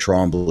consider Greg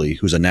Trombley,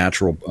 who's a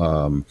natural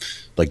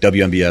like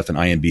WNBF and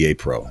INBA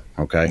pro,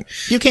 okay.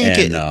 You can't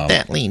get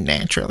that lean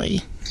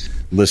naturally.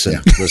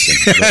 Listen.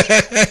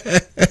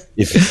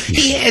 If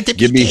he had to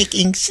be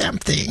taking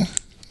something.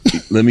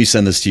 Let me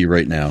send this to you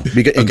right now.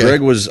 And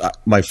Greg was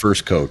my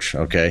first coach.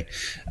 Okay,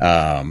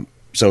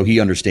 so he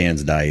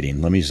understands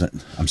dieting.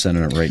 I'm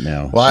sending it right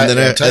now. Well, and then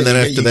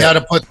after you got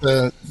to put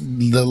the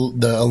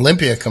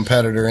Olympia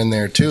competitor in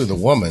there too, the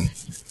woman,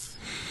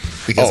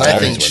 because I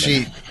think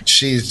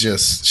she's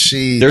just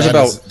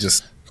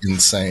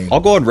insane.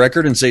 I'll go on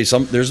record and say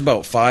there's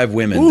about 5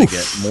 women that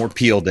get more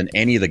peeled than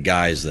any of the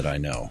guys that I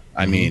know.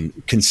 I mean,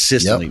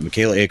 consistently. Yep.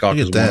 Michaela Aycock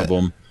is one of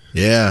them.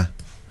 Yeah.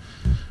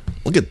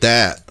 Look at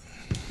that.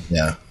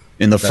 Yeah.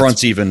 And the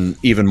front's even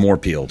more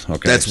peeled.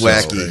 Okay. That's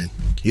wacky.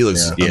 He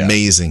looks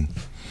amazing.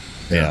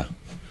 Yeah.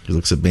 He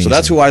looks amazing. So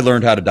that's who I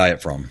learned how to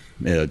diet from,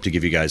 to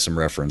give you guys some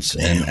reference.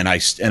 And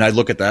I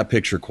look at that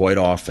picture quite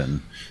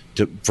often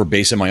for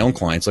basing my own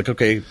clients. Like,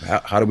 okay,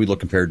 how do we look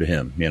compared to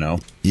him?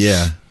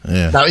 Yeah.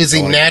 Now, is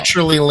he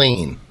naturally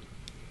lean?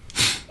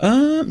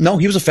 No,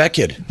 he was a fat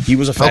kid.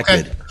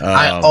 Kid.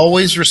 I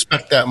always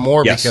respect that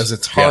more because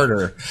it's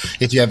harder.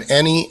 If you have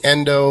any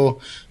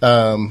endo,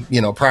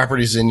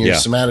 properties in your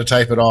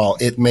somatotype at all,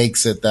 it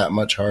makes it that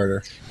much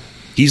harder.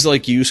 He's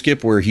like you,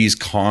 Skip, where he's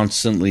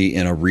constantly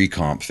in a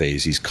recomp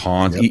phase.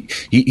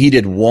 He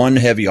did one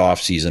heavy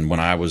off season when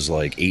I was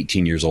like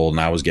 18 years old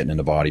and I was getting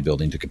into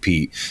bodybuilding to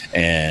compete.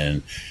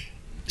 And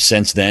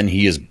since then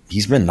he's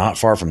been not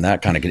far from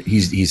that kind of,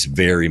 he's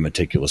very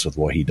meticulous with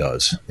what he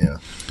does. Yeah,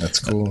 that's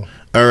cool.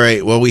 All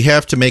right. Well, we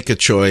have to make a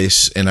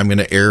choice, and I'm going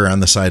to err on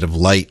the side of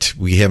light.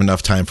 We have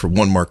enough time for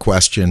one more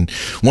question.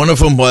 One of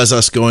them was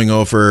us going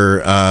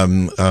over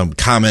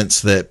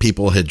comments that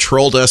people had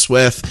trolled us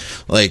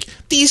with, like,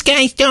 these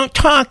guys don't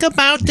talk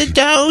about the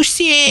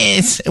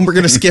doses. And we're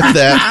going to skip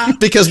that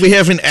because we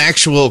have an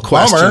actual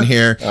question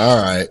here.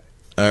 All right.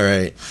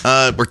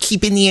 We're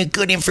keeping the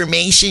good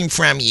information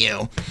from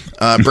you.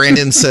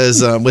 Brandon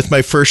says, with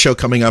my first show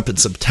coming up in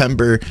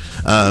September,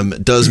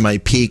 does my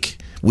peak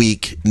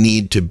week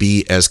need to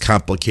be as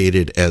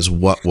complicated as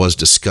what was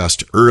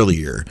discussed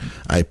earlier?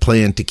 I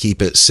plan to keep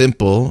it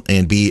simple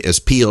and be as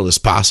peeled as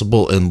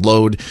possible and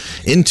load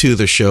into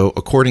the show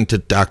according to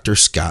Dr.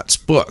 Scott's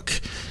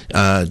book.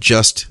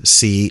 Just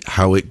see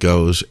how it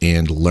goes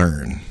and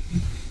learn.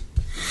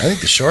 I think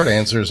the short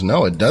answer is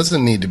no. It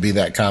doesn't need to be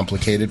that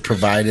complicated,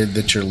 provided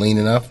that you're lean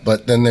enough.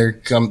 But then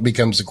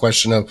becomes a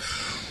question of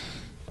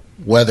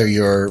whether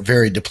you're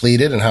very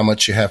depleted and how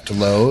much you have to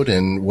load,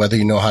 and whether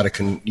you know how to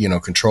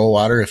control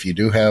water if you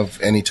do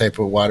have any type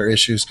of water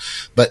issues.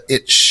 But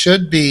it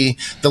should be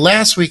the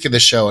last week of the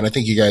show, and I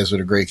think you guys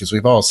would agree because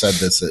we've all said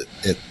this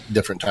at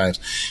different times.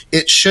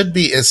 It should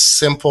be as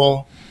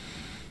simple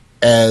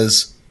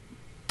as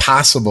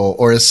possible,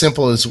 or as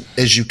simple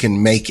as you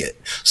can make it,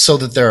 so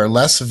that there are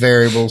less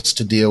variables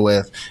to deal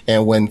with,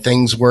 and when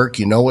things work,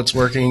 you know what's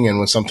working, and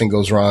when something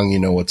goes wrong, you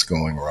know what's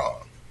going wrong.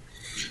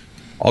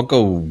 I'll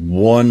go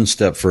one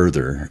step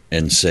further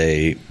and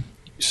say,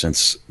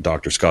 since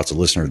Dr. Scott's a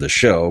listener of the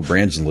show,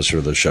 Brandon's a listener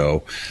of the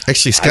show.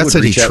 Actually, Scott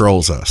said he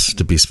trolls us,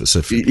 to be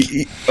specific.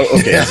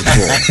 Okay, as a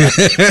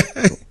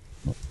troll.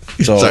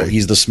 So sorry.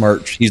 He's the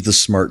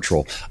smart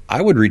troll.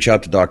 I would reach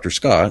out to Dr.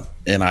 Scott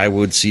and I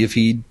would see if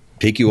he'd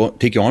take you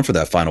on for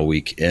that final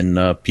week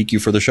and peak you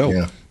for the show.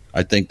 Yeah.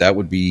 I think that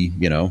would be,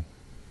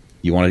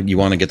 you want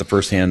to get the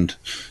firsthand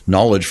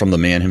knowledge from the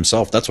man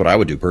himself. That's what I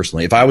would do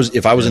personally. If I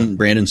was in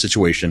Brandon's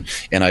situation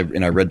and I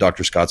read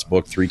Dr. Scott's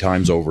book 3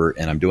 times over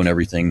and I'm doing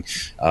everything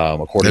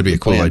according to that'd be a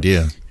cool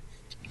idea.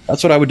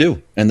 That's what I would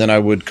do, and then I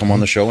would come on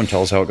the show and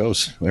tell us how it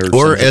goes,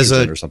 or as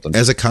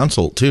a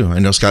consult too. I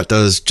know Scott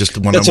does just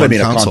one-on-one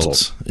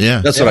consults.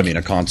 Yeah, that's what I mean.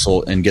 A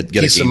consult and get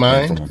peace a of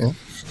mind. From him.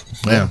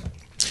 Yeah.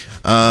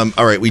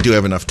 All right, we do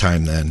have enough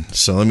time then.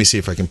 So let me see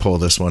if I can pull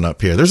this one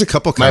up here. There's a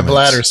couple comments. My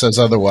bladder says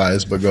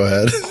otherwise, but go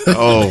ahead.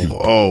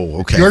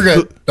 Okay. You're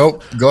good.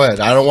 Nope, go ahead.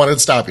 I don't want to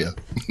stop you.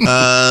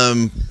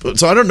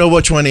 So I don't know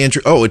which one,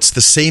 Andrew. Oh, it's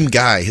the same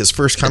guy. His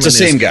first comment is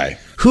the same guy.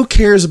 Who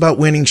cares about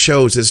winning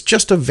shows? It's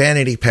just a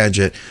vanity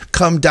pageant.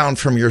 Come down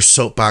from your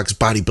soapbox.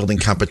 Bodybuilding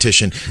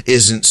competition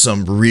isn't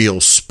some real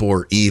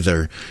sport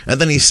either.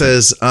 And then he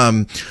says,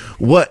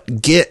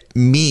 what get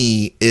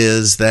me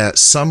is that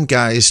some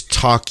guys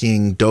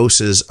talking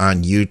doses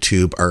on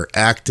YouTube are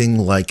acting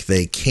like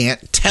they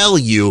can't tell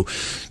you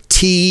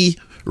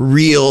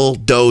real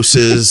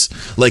doses,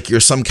 like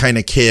you're some kind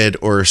of kid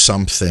or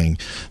something.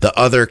 The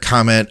other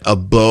comment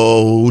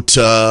about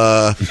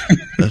I'm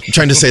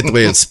trying to say it the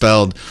way it's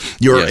spelled.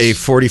 You're a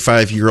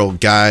 45-year-old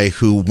guy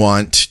who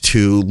want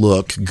to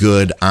look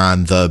good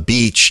on the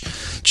beach.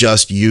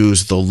 Just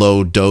use the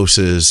low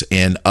doses,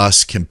 and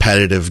us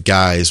competitive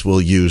guys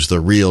will use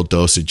the real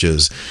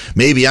dosages.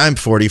 Maybe I'm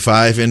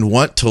 45 and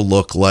want to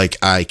look like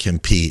I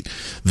compete.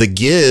 The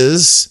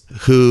giz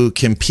who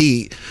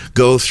compete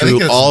go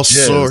through all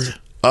sorts.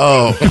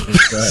 All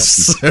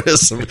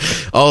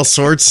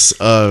sorts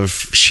of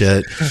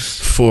shit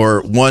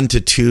for 1 to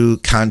 2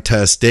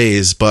 contest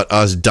days, but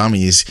us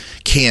dummies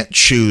can't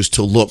choose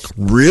to look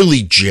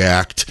really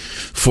jacked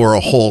for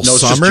a whole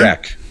summer. Just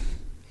jack.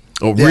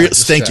 Oh,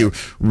 thank you.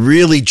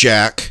 Really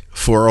jack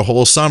for a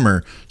whole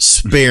summer.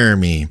 Spare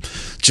me.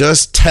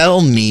 Just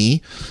tell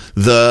me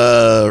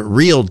the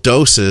real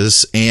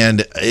doses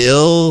and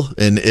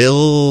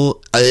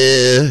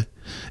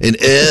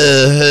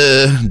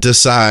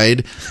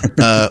decide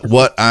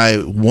what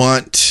I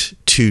want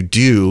to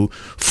do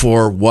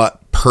for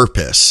what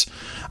purpose.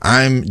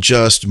 I'm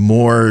just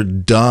more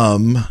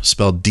dumb,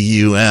 spelled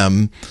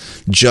D-U-M,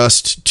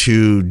 just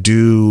to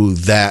do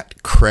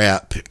that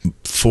crap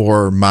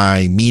for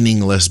my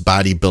meaningless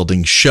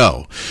bodybuilding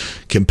show.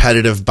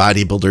 Competitive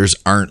bodybuilders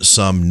aren't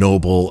some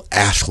noble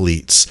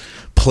athletes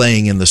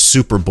playing in the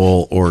Super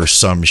Bowl or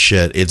some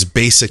shit. It's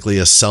basically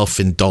a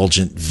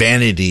self-indulgent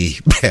vanity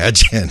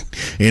pageant.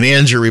 And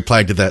Andrew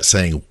replied to that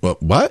saying,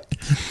 what?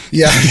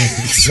 Yeah,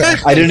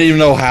 exactly. I didn't even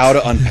know how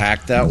to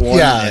unpack that one.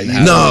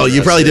 Yeah. No,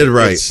 you probably did it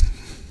right.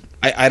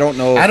 I don't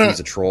know if he's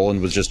a troll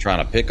and was just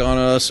trying to pick on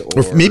us.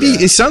 Or maybe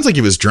it sounds like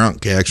he was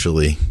drunk,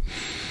 actually.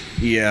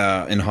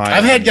 Yeah, and high.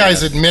 I've had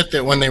guys admit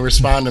that when they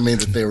respond to me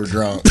that they were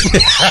drunk.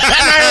 And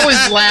I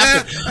always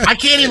laugh. I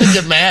can't even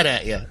get mad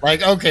at you.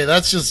 Like, okay,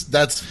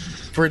 that's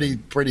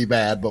pretty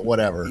bad, but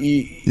whatever.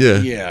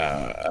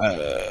 Yeah.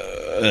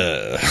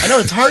 I know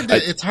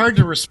it's hard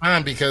to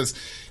respond because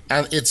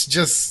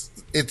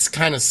it's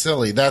kind of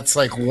silly. That's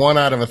like 1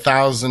 out of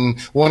 1,000,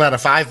 1 out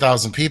of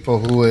 5,000 people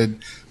who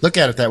would look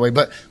at it that way.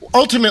 But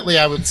ultimately,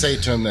 I would say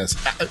to him this.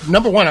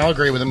 Number one, I'll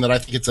agree with him that I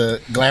think it's a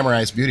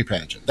glamorized beauty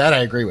pageant. That I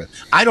agree with.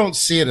 I don't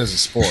see it as a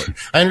sport.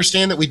 I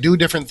understand that we do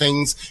different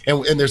things,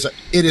 and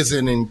it is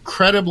an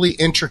incredibly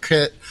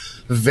intricate,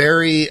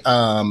 very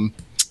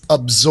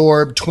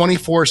absorbed,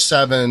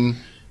 24/7,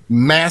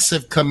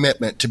 massive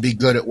commitment to be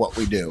good at what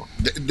we do.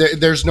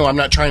 I'm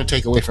not trying to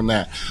take away from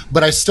that,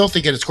 but I still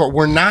think at its core,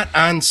 we're not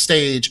on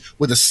stage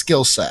with a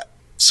skill set.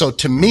 So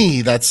to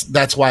me,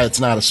 that's why it's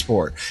not a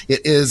sport.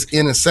 It is,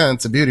 in a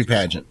sense, a beauty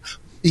pageant,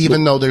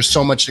 even though there's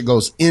so much that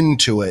goes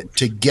into it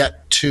to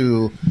get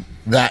to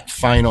that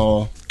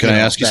final. Can I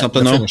ask you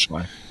something though?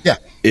 Line. Yeah.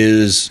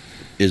 Is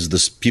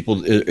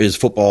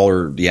football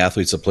or the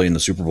athletes that play in the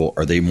Super Bowl,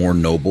 are they more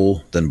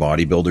noble than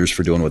bodybuilders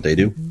for doing what they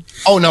do?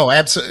 Oh no,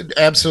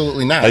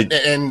 absolutely not.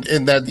 And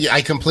that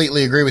I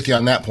completely agree with you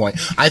on that point.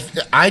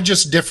 I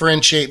just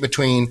differentiate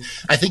between.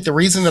 I think the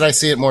reason that I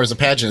see it more as a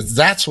pageant is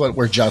that's what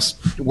we're judged.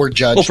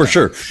 Oh, for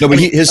sure. No, but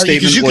his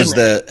statement was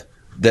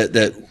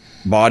that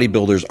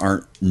bodybuilders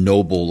aren't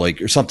noble,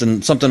 like, or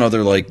something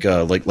other like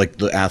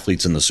the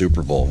athletes in the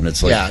Super Bowl, and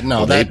it's like, yeah,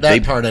 no,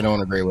 that part I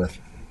don't agree with.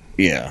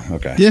 Yeah.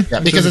 Okay.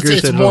 Yeah, because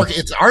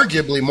it's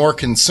arguably more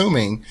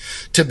consuming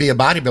to be a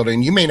bodybuilder,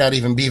 and you may not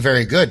even be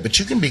very good, but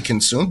you can be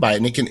consumed by it,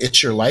 and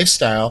it's your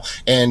lifestyle,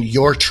 and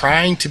you're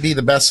trying to be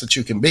the best that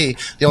you can be.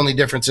 The only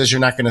difference is you're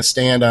not going to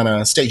stand on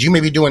a stage. You may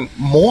be doing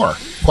more,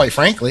 quite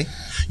frankly.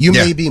 You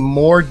may be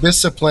more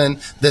disciplined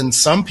than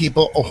some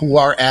people who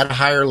are at a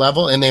higher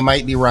level, and they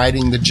might be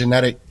riding the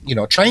genetic,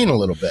 train a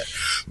little bit.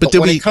 But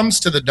when it comes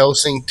to the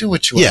dosing, do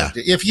what you want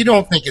to do. If you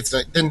don't think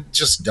then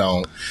just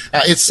don't.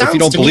 It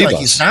sounds to me like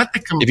he's not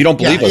the. If you don't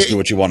believe us, do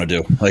what you want to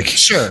do. Like,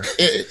 sure,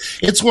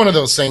 it's one of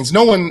those things.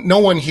 No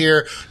one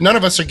here, none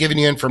of us are giving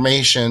you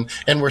information,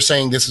 and we're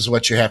saying this is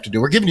what you have to do.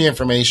 We're giving you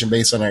information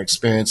based on our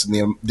experience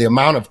and the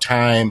amount of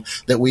time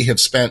that we have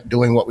spent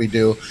doing what we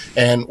do,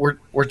 and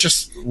we're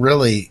just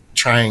really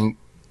trying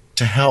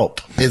to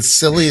help, as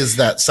silly as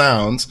that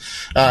sounds,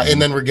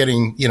 and then we're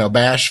getting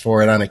bashed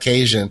for it on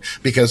occasion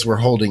because we're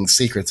holding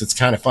secrets. It's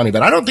kind of funny,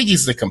 but I don't think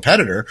he's the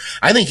competitor.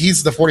 I think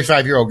he's the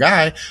 45-year-old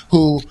guy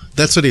who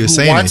that's what he was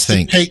saying. Wants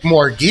to take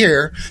more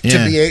gear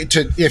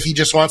to if he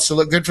just wants to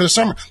look good for the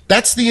summer.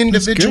 That's the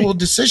individual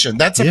decision.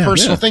 That's a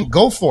personal thing.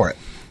 Go for it.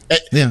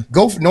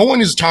 No one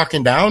is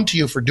talking down to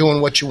you for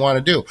doing what you want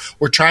to do.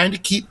 We're trying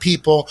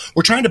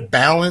to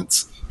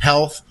balance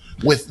health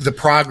with the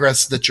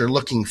progress that you're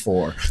looking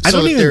for.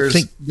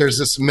 There's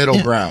this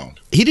middle ground.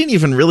 He didn't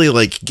even really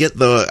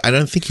I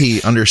don't think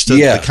he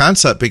understood the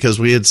concept, because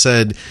we had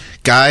said,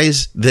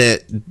 guys,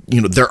 that,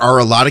 there are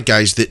a lot of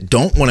guys that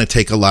don't want to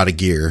take a lot of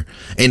gear.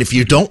 And if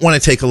you don't want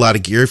to take a lot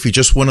of gear, if you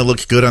just want to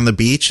look good on the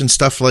beach and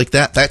stuff like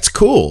that, that's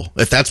cool.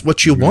 If that's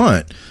what you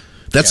want.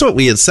 That's what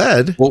we had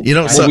said. Well,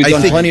 so we've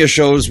done plenty of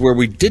shows where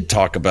we did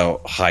talk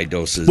about high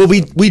doses. Well,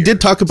 we did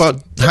talk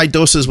about high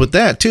doses with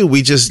that too.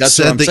 We just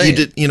said that you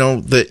did,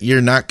 that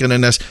you're not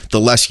going to the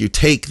less you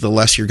take, the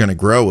less you're going to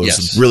grow.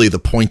 Is really the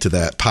point of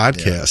that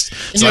podcast.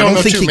 Yeah. So I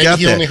don't think he got that.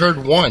 Maybe he only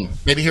heard one.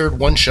 Maybe he heard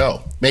one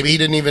show. Maybe he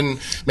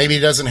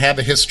doesn't have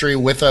a history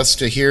with us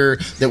to hear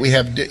that we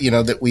have,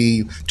 that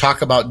we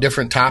talk about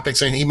different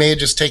topics, and he may have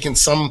just taken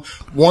some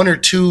 1 or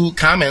 2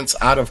 comments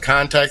out of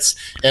context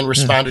and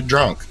responded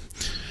drunk.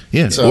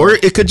 Yeah, or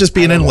it could just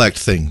be an intellect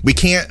thing. We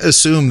can't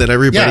assume that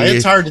everybody. Yeah,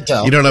 it's hard to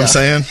tell. You know what I'm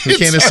saying? We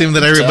can't assume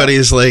that everybody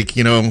is like,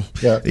 we'll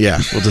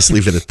just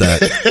leave it at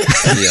that.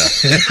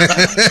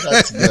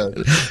 That's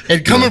good.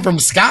 And coming from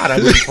Scott,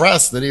 I'm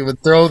impressed that he would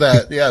throw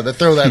that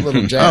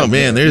little jab. Oh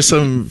man, there's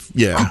some.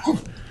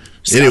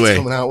 Anyway,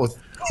 coming out with.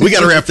 We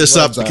got to wrap this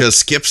up because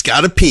Skip's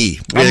got to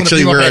pee.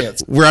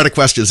 We're out of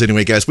questions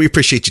anyway, guys. We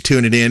appreciate you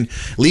tuning in.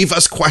 Leave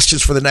us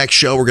questions for the next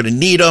show. We're going to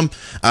need them.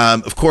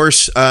 Of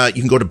course, you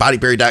can go to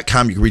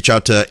bodyberry.com. You can reach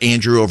out to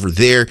Andrew over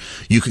there.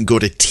 You can go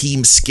to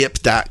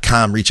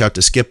teamskip.com. Reach out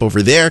to Skip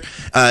over there.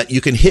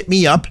 You can hit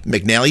me up,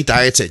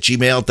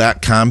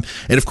 McNallyDiets@gmail.com.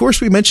 And of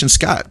course, we mentioned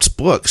Scott's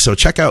book. So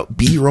check out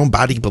Be Your Own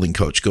Bodybuilding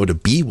Coach. Go to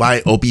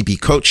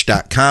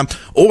BYOBBcoach.com,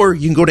 or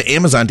you can go to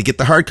Amazon to get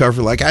the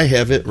hardcover like I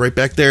have it right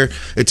back there.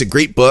 It's a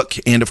great book.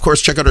 And of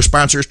course, check out our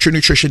sponsors,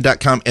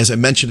 TrueNutrition.com. As I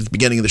mentioned at the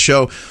beginning of the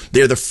show,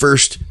 they're the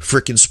first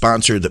freaking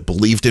sponsor that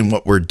believed in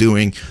what we're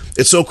doing.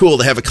 It's so cool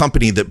to have a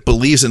company that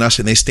believes in us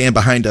and they stand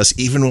behind us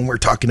even when we're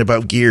talking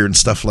about gear and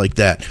stuff like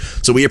that.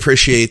 So we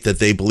appreciate that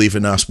they believe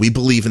in us. We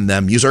believe in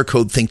them. Use our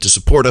code THINK to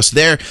support us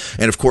there.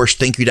 And of course,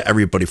 thank you to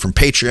everybody from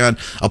Patreon.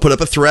 I'll put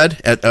up a thread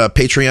at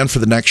Patreon for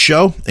the next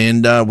show,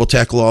 and we'll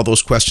tackle all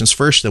those questions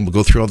first. Then we'll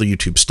go through all the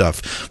YouTube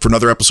stuff. For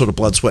another episode of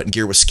Blood, Sweat, and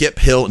Gear with Skip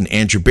Hill and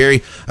Andrew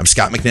Berry, I'm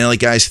Scott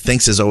McNally. Guys,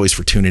 thanks as always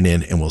for tuning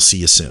in, and we'll see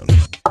you soon.